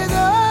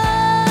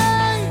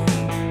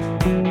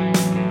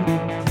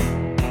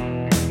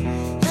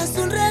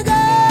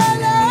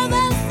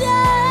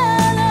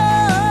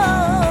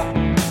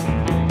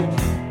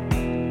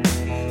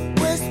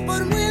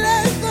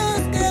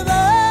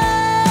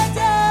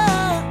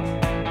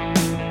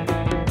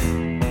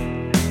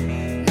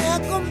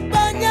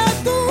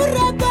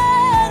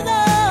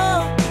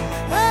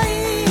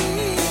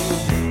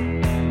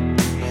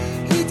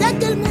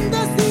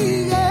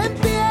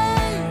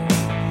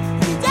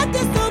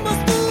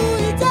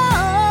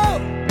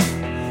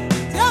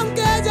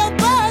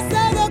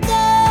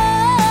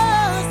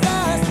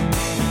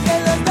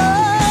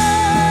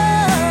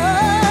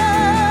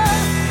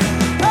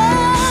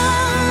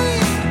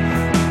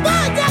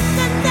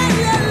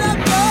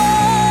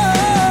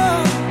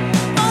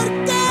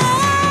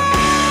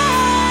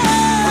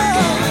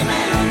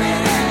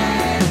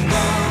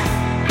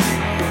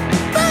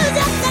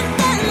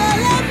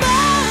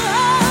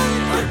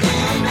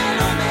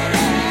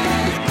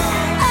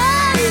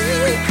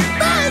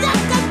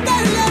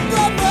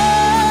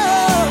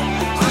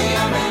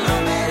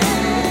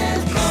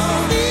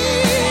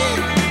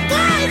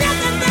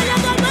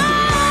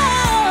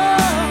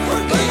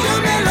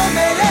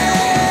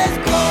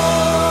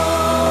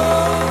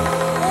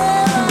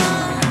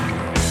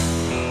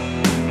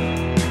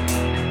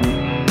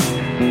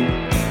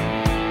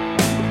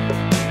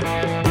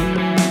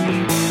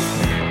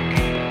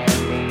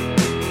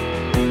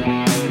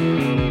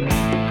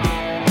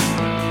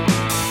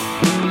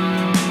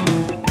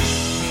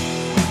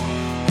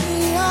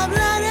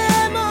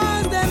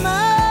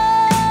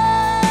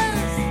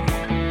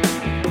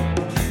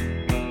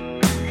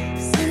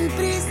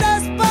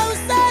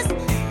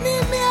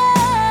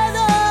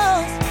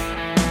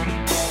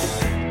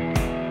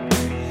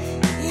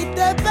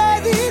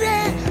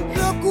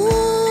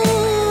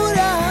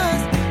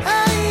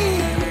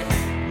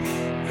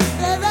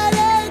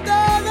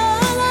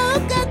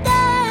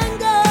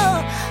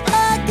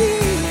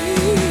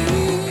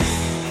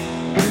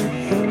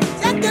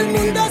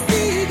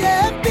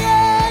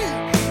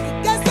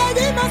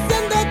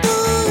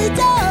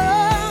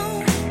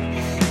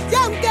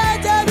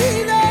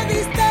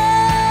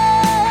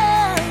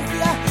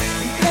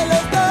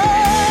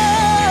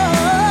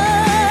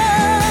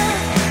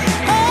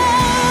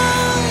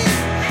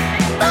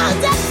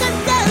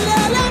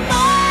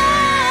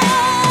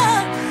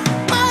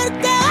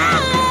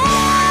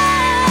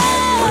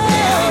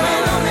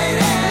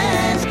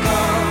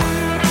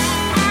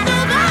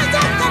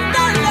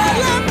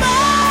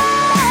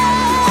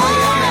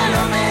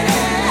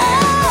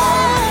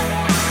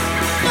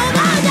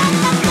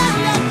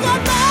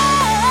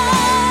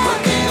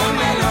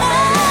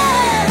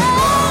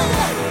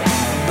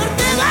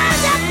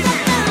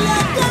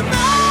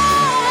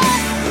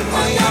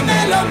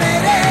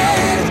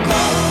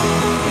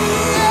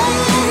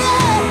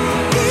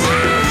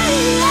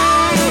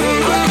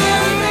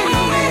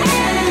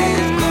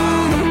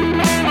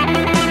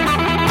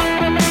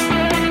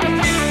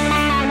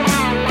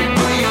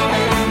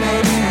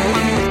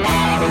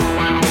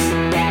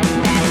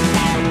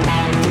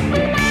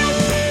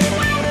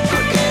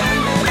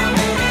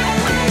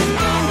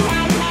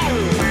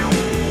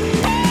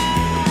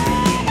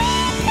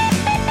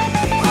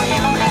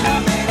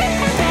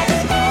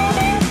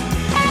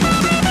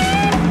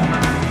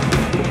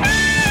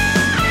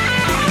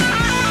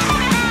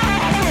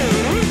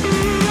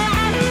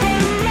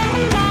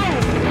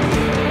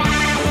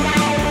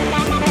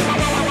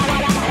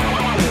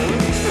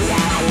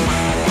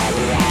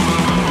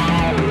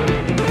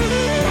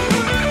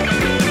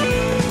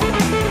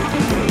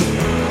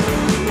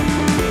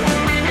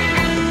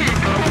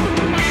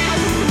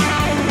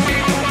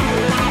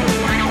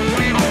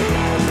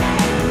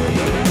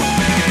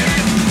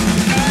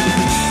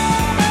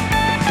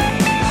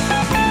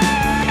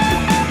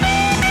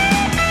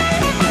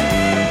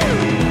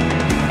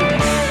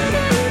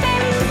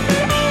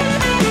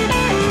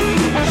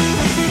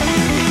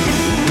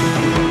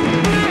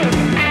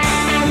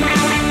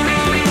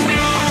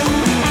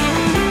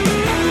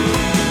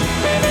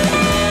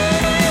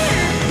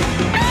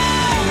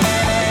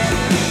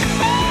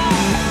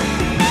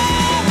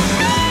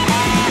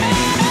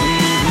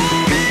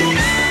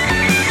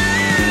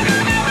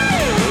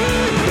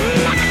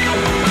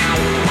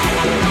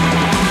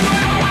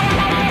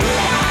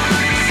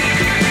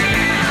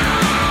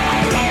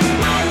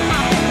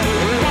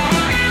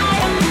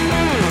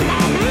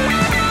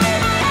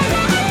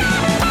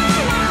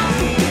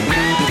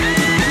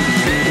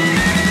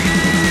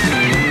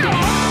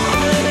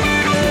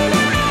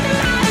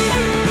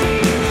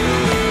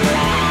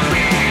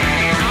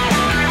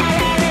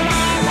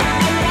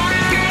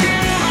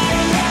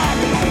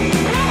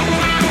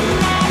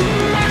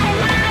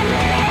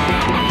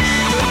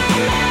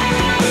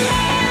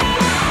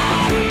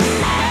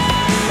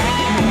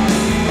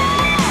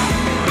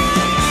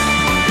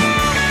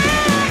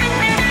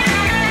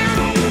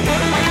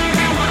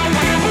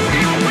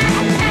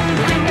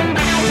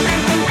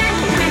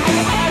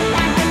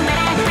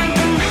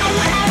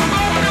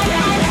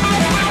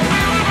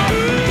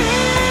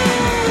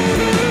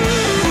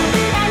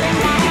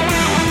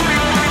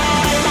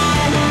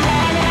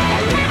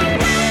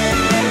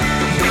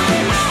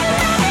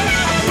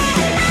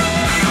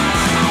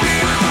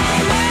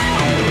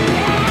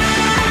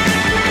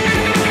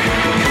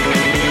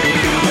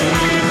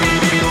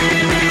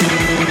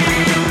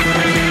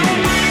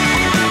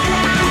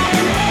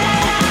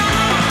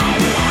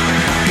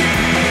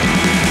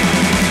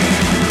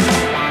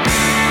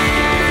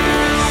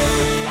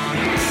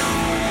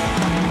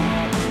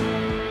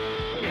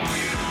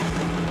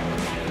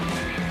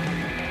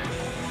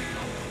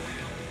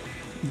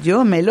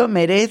Yo me lo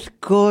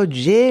merezco,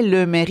 je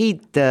le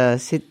mérite.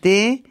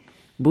 C'était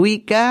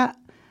Buika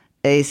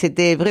et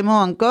c'était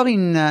vraiment encore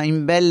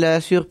une belle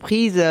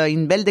surprise,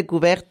 une belle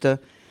découverte,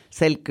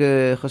 celle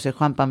que José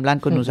Juan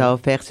Pamblanco nous a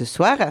offert ce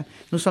soir.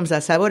 Nous sommes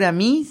à Sabor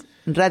Amis,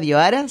 Radio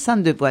Ara,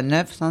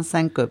 102.9,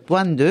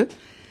 105.2.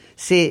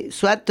 C'est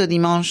soit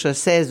dimanche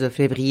 16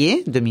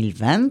 février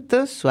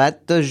 2020,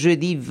 soit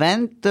jeudi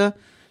 20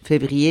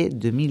 février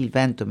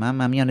 2020.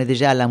 Mamma mia, on est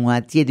déjà à la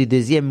moitié du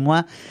deuxième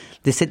mois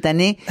de cette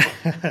année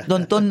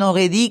dont on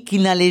aurait dit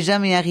qu'il n'allait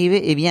jamais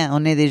arriver. Eh bien,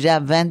 on est déjà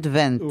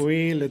 2020.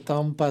 Oui, le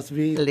temps passe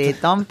vite. Le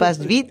temps passe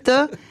vite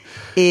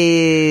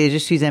et je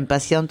suis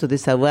impatiente de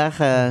savoir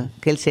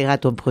quel sera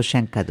ton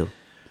prochain cadeau.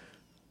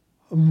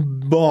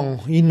 Bon,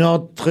 une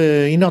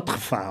autre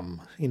femme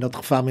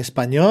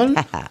espagnole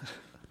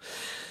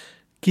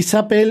qui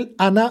s'appelle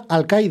Ana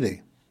Alcaide,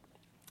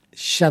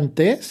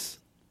 chanteuse,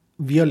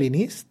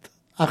 violoniste,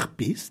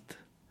 harpiste,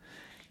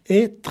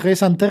 est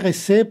très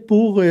intéressée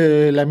pour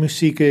la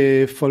musique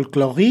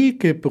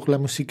folklorique et pour la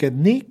musique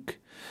ethnique.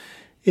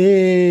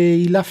 Et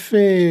il a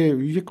fait,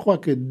 je crois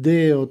que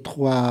 2 ou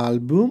 3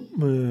 albums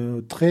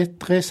très,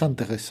 très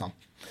intéressants.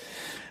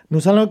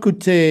 Nous allons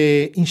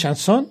écouter une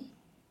chanson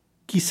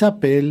qui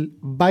s'appelle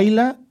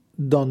Baila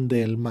donde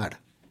el mar.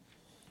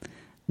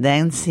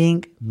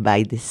 Dancing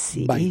by the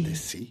sea. By the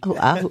sea. Oh,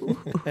 ah.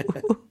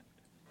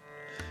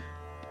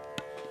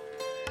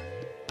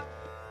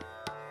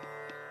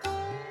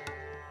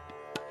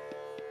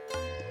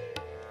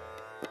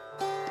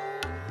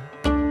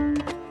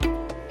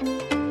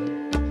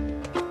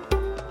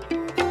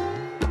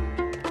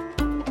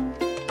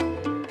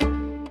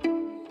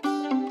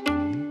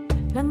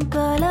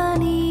 Blanca la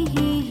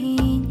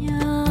niña,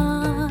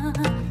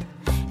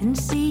 en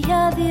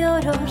silla de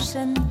oro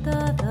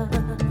sentada,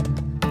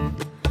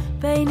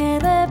 peine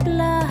de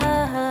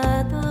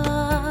plata,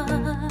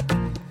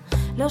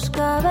 los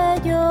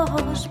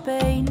cabellos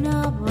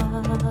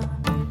peinaba,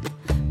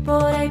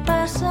 por ahí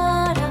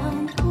pasara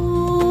un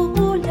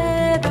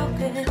culebro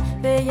que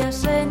de ella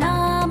se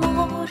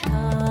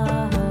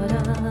enamorara,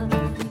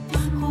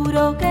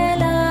 juró que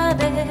la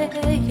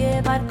de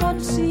llevar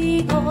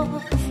consigo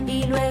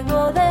y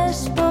luego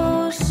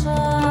desposar.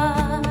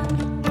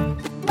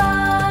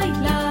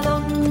 Baila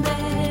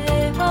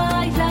donde,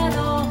 baila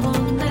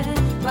donde,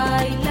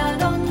 baila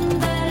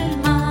donde el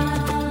mar,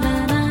 na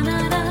na na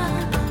na.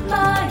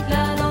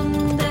 Baila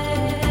donde,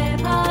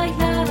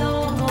 baila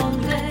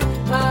donde,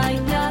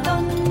 baila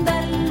donde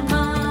el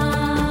mar.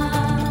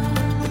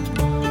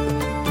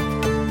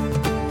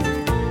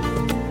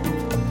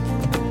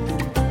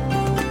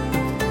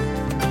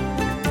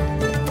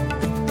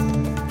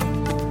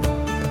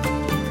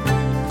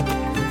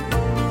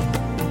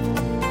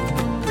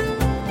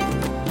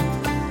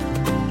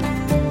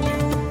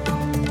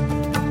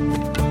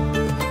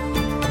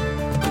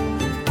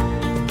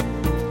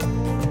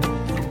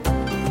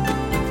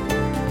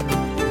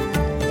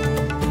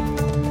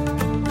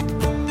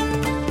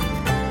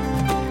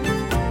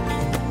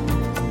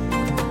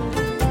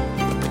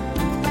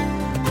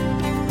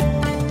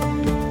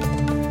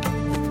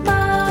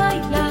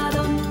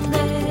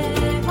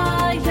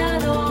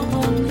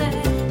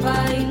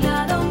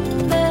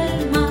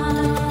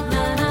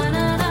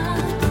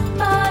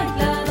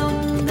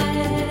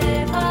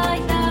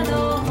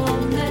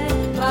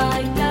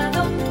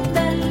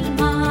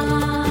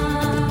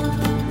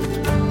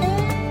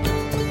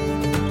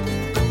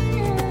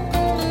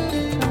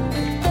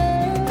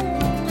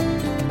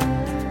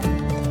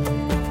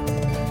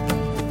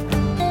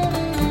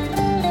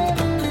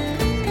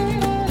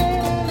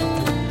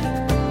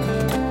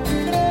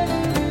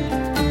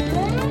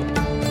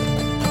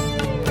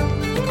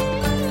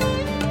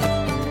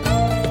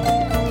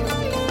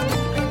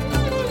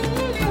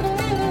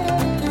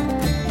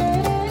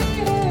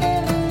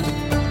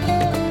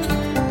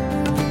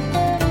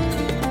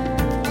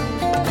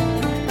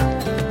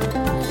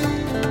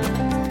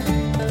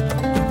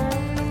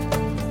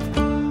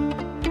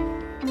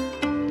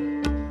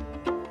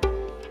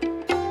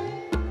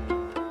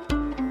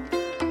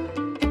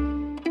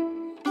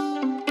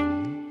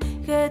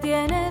 ¿Qué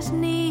tienes,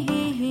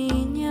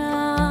 niña?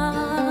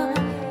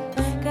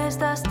 Que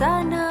estás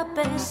tan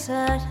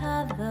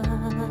apesarada,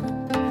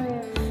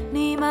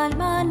 ni mal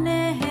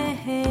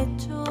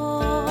manejo,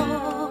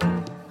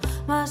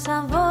 mas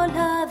han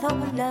volado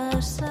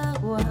las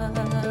aguas.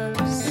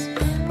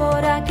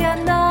 Por aquí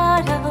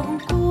andara un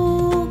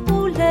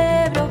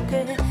culebro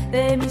que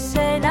de mí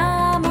se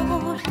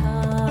enamorara,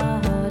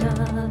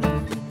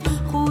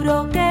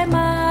 juró que me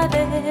ha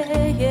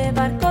de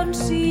llevar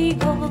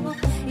consigo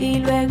y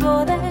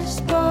luego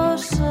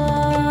desposar.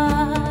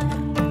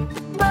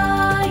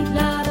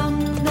 Baila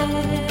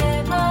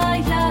donde,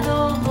 baila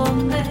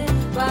donde,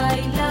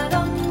 baila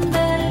donde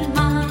el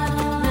mar,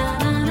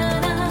 na na na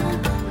na.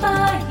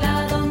 Baila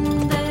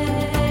donde,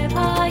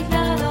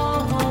 baila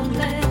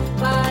donde,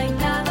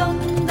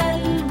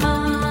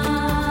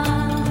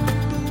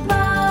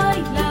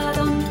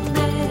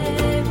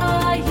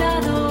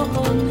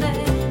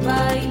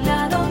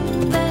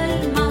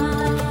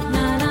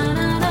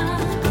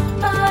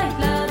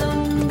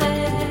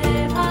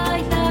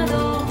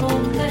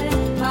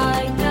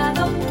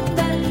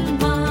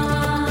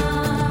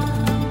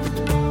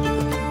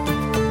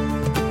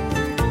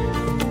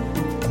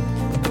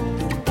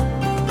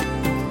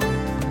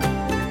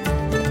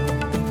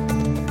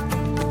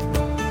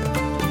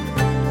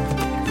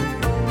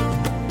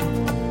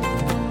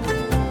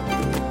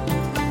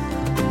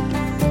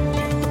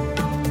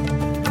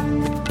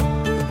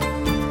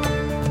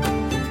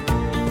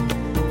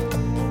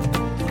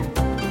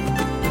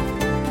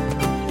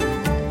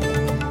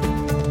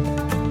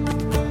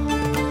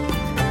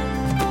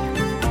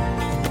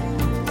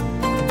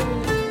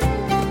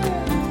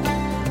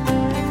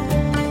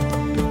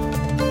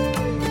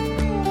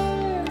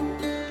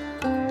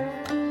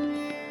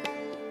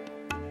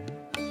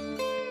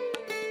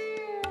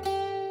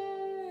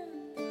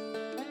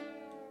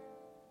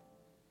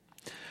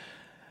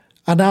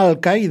 Ana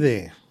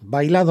Alcaide,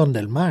 Baila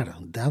donde el mar,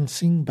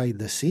 Dancing by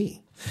the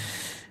Sea.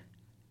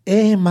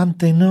 Et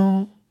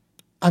maintenant,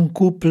 un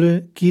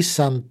couple qui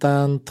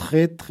s'entend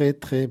très très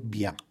très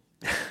bien.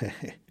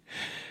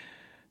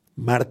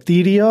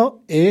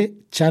 Martirio et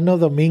Chano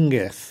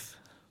Domínguez,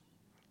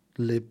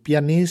 le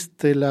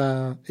pianiste et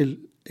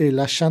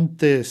la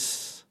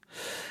chanteuse,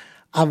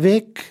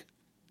 avec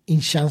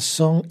une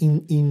chanson,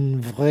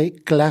 une vraie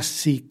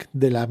classique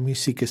de la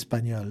musique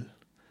espagnole,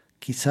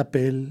 qui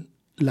s'appelle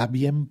La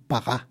Bien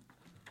Paga.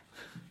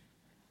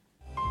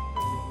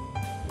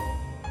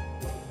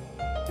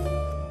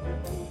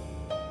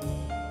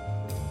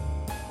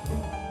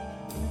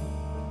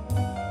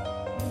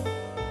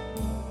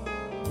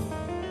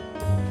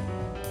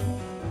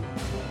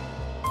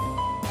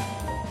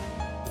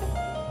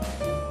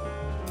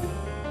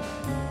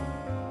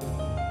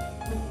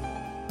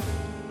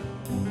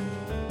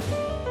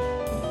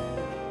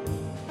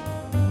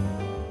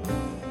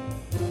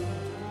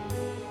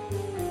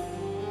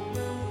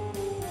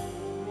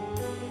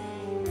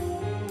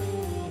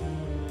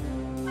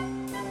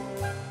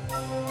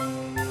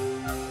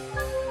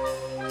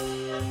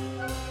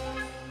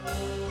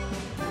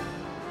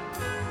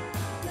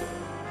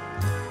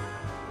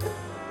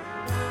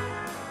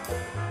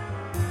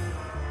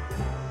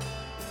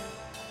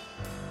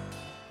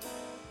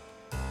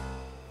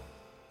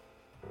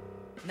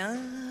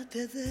 Nada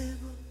te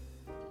debo,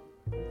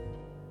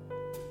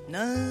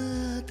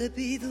 nada te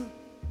pido.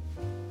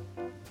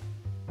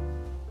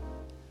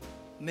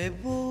 Me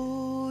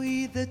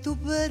voy de tu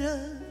vera,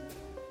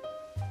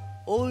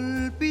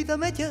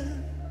 olvídame ya.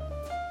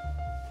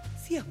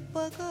 Si has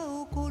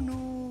pagado con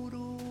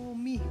oro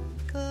mis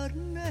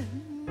carnes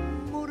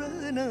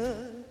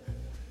morenas,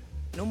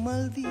 no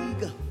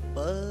maldigas,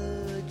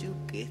 payo,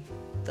 que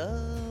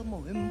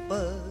estamos en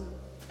paz.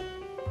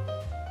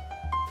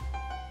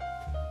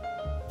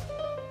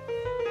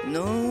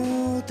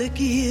 No te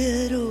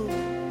quiero,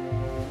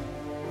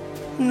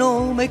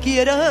 no me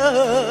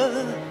quieras.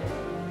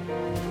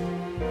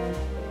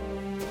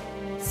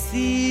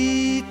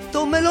 Si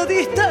tú me lo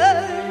diste,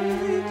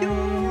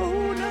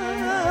 yo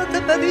nada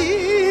te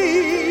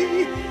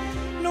pedí.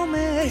 No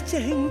me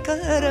eches en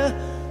cara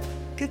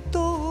que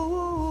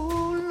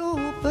todo lo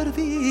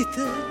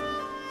perdiste.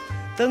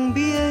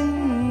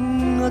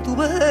 También a tu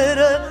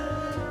vera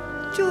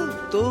yo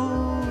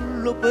todo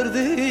lo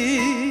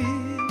perdí.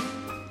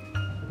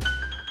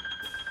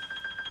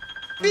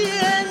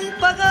 Bien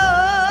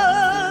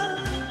pagada,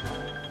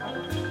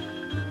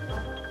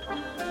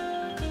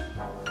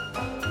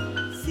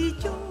 si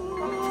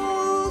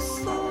yo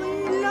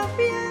soy la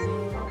bien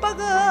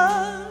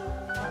pagada,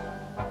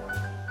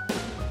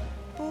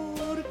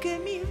 porque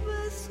mis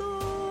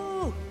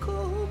besos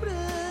cobré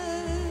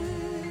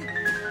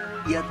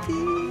y a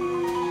ti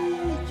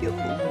yo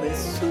me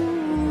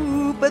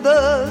supe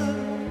dar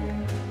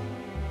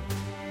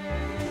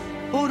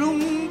por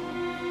un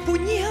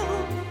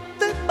puñado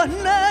de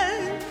panal.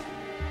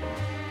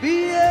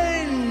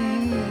 Bien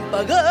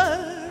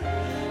pagar,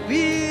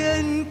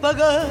 bien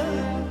pagar,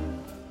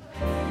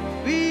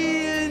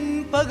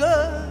 bien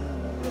pagar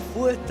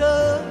fue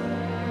esta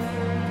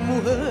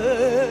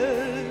mujer.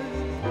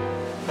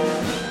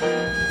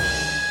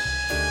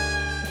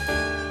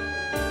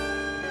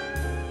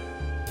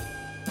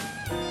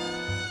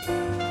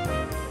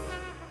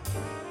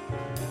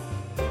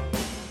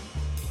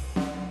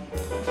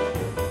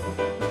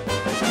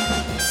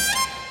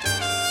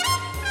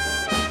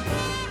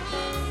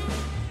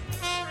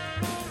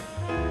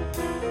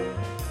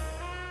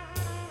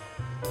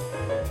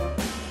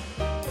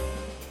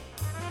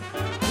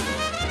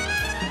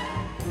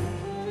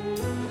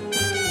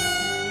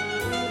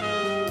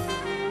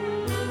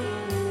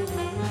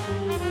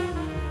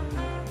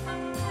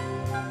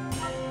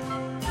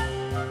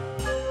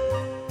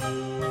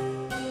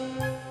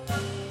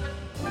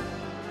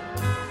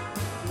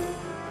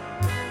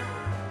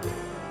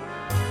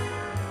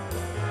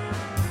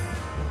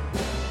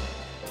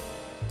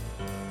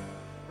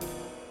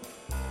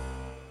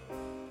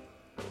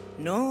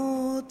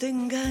 No te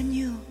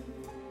engaño,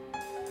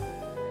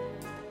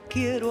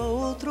 quiero a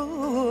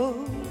otro.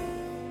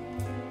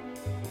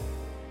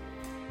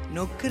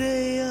 No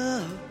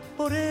creas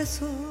por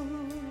eso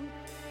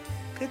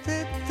que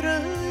te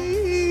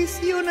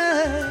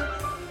traicioné.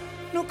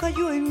 No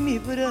cayó en mi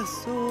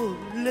brazo,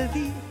 le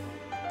di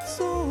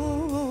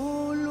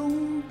solo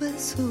un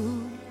beso,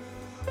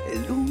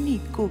 el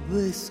único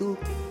beso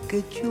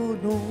que yo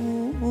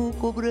no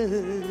cobré.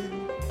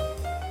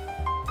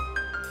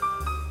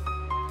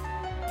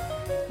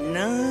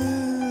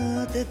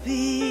 Nada te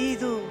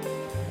pido,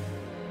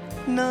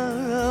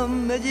 nada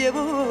me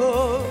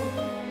llevo.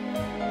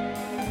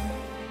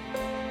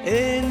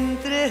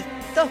 Entre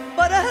estas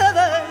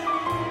paradas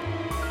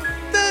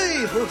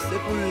dejo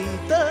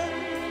sepultar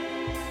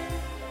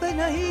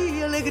pena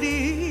y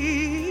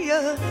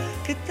alegría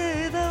que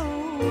te he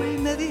dado y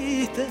me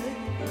diste,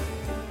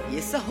 y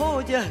esas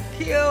joyas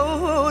que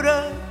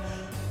ahora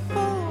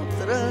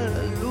otra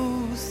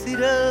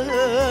lucirá.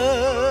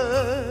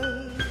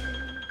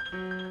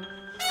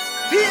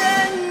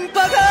 Bien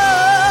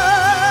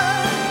pagada,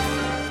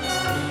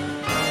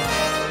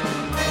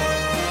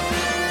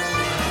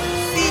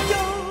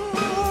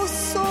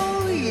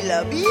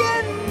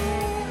 bien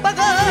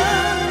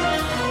pagar,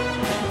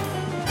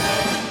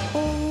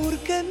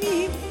 porque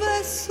mis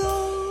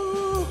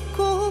besos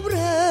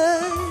cobré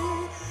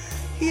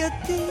y a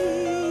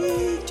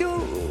ti yo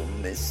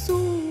me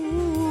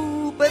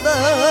supe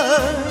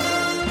dar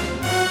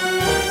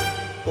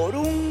por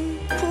un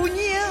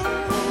puñado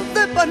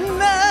de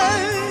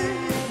panal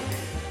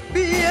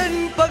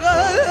bien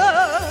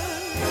pagar,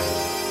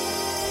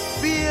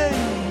 bien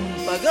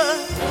pagar,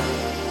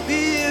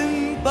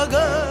 bien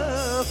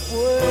pagar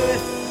fue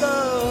esta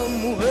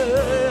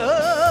mujer.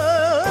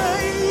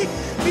 Ay,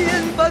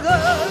 bien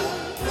pagar,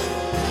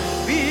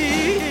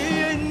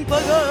 bien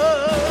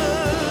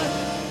pagar,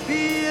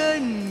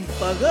 bien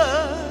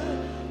pagar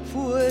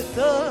fue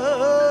esta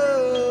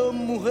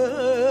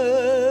mujer.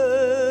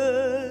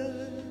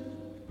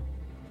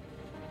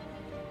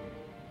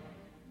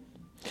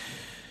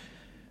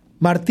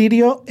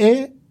 Martirio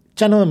et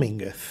Chano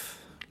Domínguez,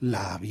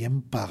 la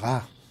bien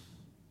pagada.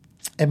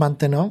 Et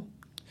maintenant,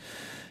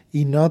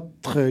 une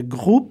autre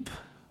groupe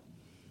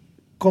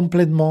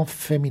complètement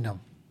féminin,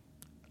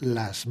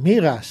 las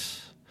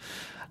migas.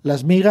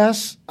 Las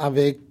migas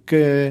avec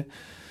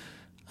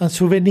un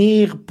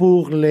souvenir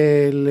pour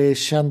les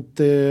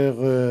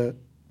chanteurs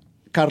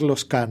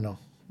Carlos Cano,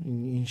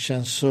 une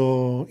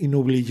chanson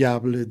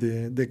inoubliable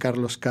de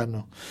Carlos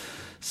Cano,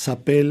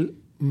 s'appelle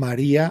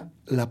María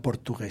la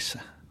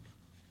Portuguesa.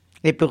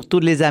 Et pour tous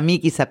les amis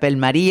qui s'appellent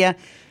Maria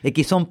et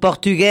qui sont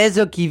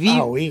portugaises, qui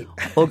vivent oui.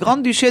 au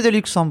Grand-Duché de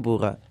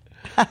Luxembourg.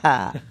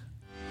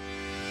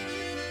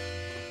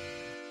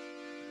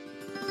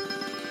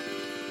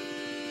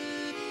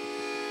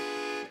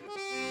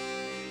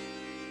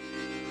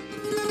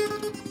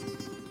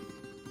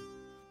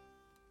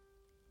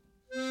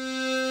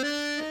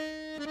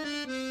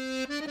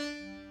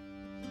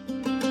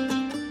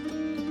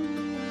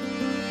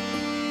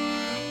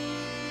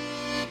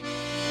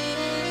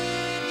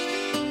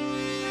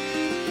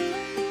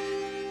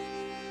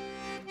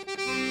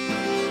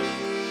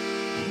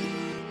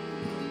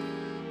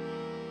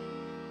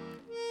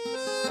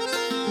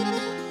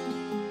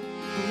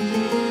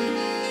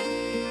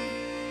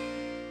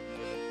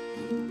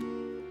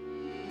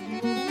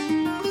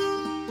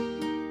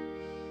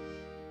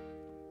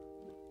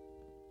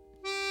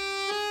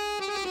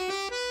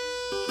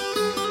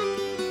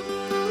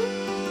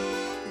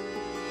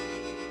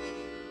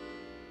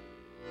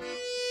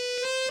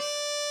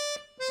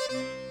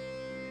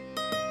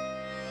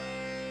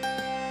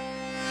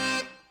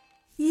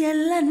 Y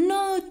en las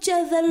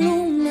noches de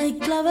luna y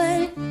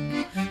clavel,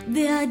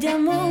 de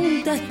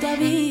Ayamonte hasta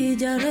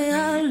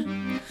Villarreal,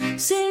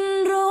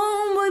 sin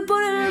rumbo y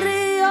por el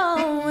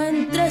río,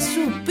 entre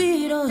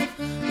suspiros,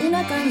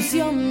 una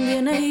canción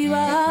viene y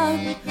va,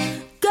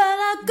 que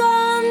la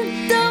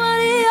canta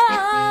María,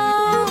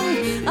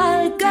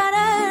 al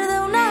querer de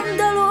un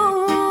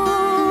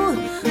andaluz.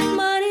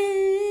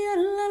 María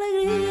es la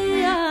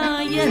alegría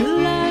y es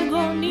la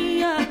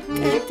agonía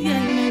que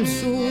tiene el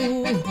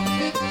sur,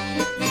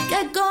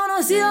 que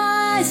conoció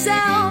a ese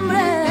hombre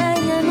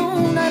en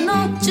una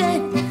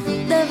noche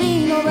de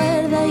vino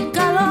verde y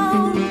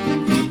calor,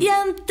 y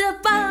entre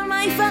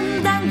palma y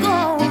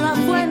fandango la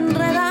fue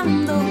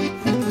enredando,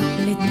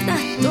 le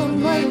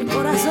trastornó el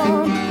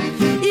corazón,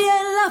 y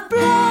en las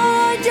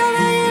playas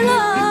de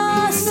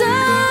Isla se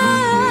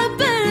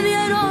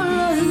perdieron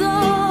los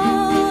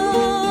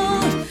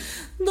dos,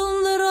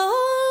 donde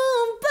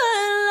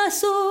rompen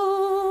las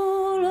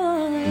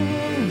olas,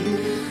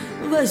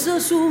 besó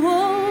su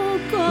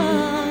boca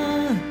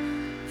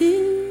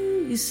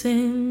y se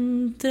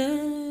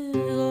entregó.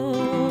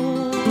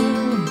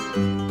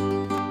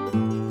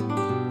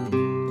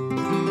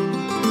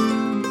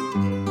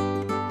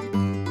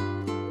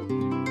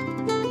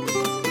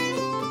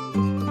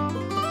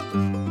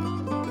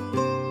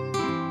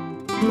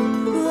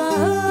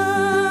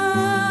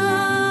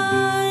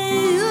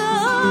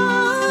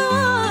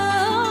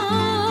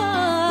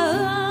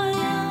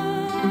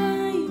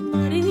 Ay,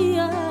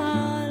 María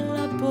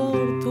la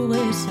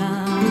portuguesa,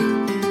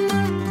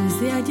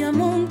 desde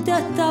Ayamonte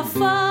hasta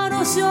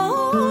Faro se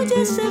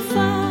oye ese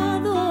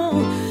fado,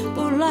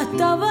 por las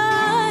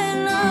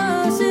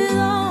tabernas y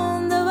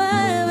donde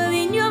bebe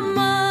viño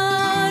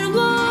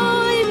amargo,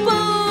 y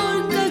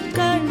porque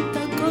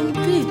canta con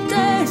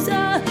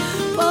tristeza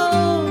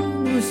por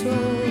los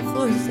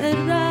ojos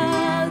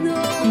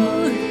cerrados,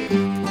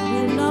 por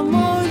el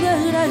amor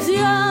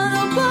desgraciado,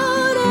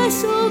 por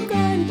eso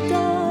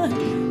canta,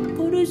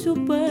 por eso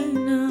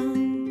pena.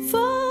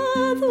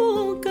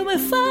 Fado que me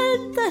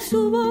falta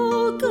su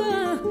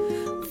boca,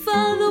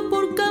 fado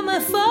porque me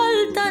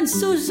faltan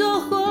sus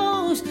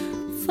ojos,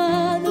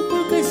 fado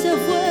porque se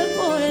fue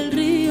por el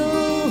río,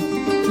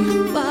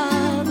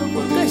 fado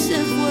porque se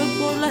fue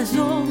por las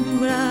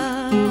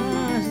sombras.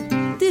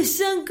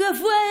 Dicen que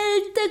fue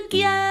el te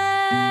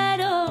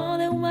quiero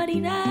de un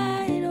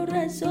marinero,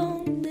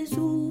 razón de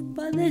su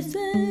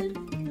padecer,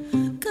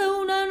 que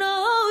una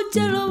noche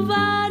en los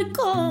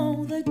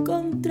barcos de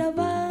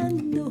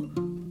contrabando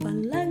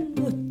pa'l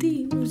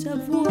langostino se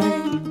fue,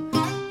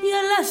 y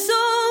en las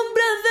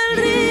sombras del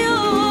río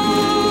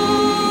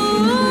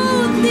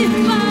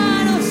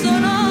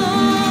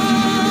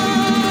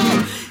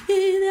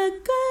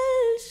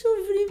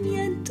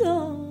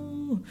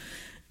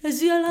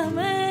es el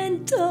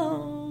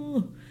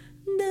lamento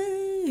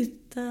de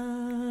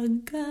esta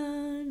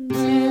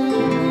canción.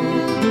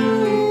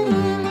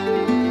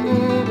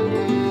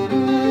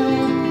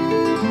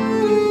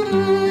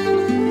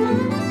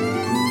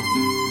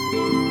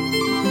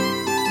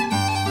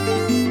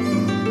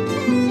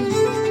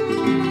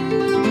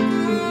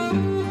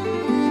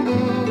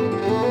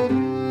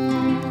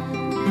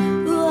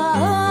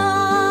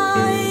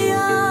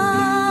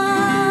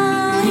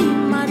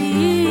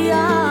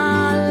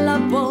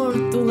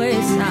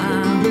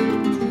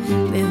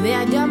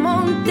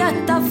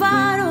 Hasta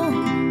Faro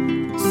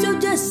se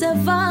oye ese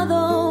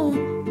fado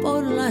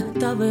por las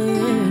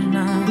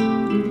tabernas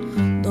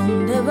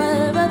donde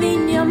bebe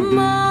viña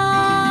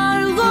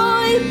amargo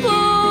y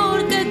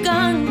porque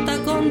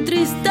canta con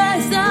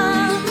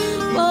tristeza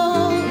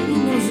por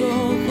unos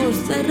ojos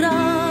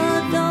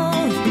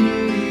cerrados,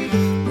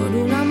 por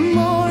un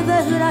amor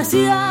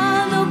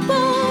desgraciado,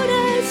 por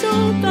eso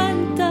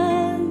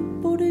canta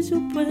y por eso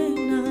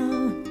pena.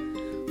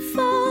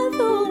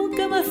 Fado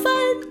que me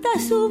falta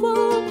su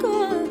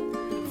boca,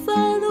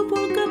 fado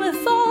porque me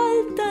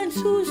faltan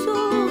sus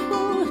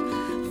ojos,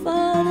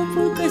 fado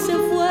porque se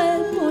fue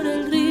por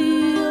el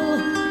río,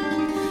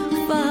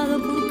 fado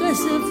porque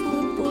se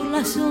fue por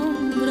la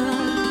sombra,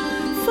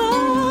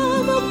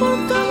 fado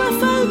porque me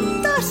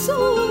falta su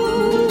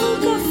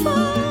boca,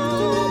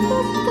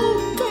 fado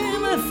porque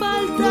me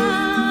falta,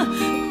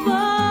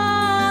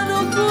 fado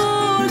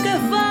porque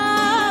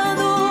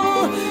fado,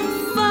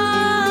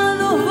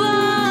 fado,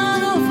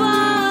 fado,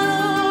 fado,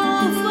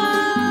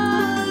 fado,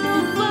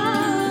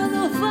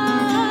 fado,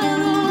 fado,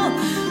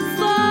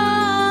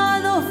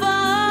 fado,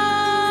 fado.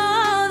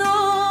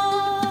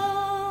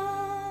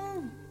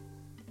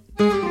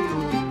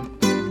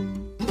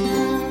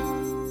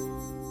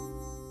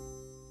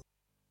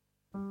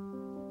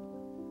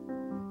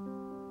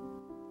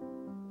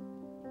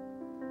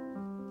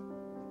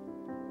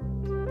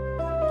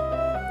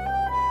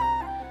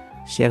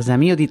 Chers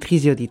amis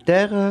auditrices et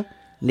auditeurs,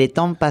 le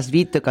temps passe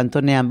vite quand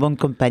on est en bonne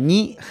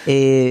compagnie.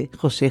 Et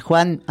José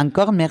Juan,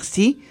 encore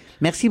merci.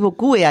 Merci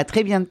beaucoup et à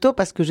très bientôt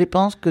parce que je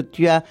pense que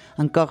tu as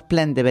encore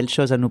plein de belles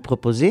choses à nous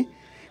proposer,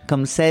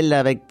 comme celle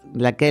avec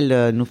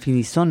laquelle nous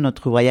finissons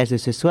notre voyage de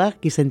ce soir,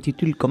 qui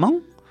s'intitule comment?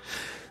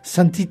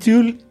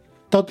 S'intitule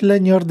Tot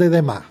l'enyor de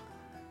demà.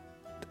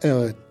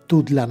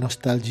 Toute la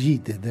nostalgie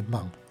de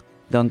demain.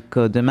 Donc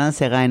demain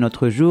sera un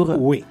autre jour.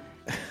 Oui.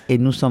 Et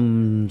nous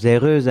sommes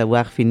heureux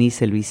d'avoir fini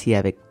celui-ci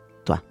avec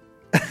toi.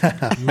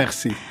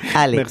 Merci.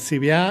 Allez. Merci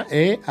bien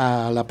et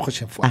à la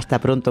prochaine fois. Hasta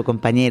pronto,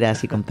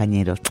 compañeras y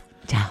compañeros.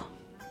 Chao.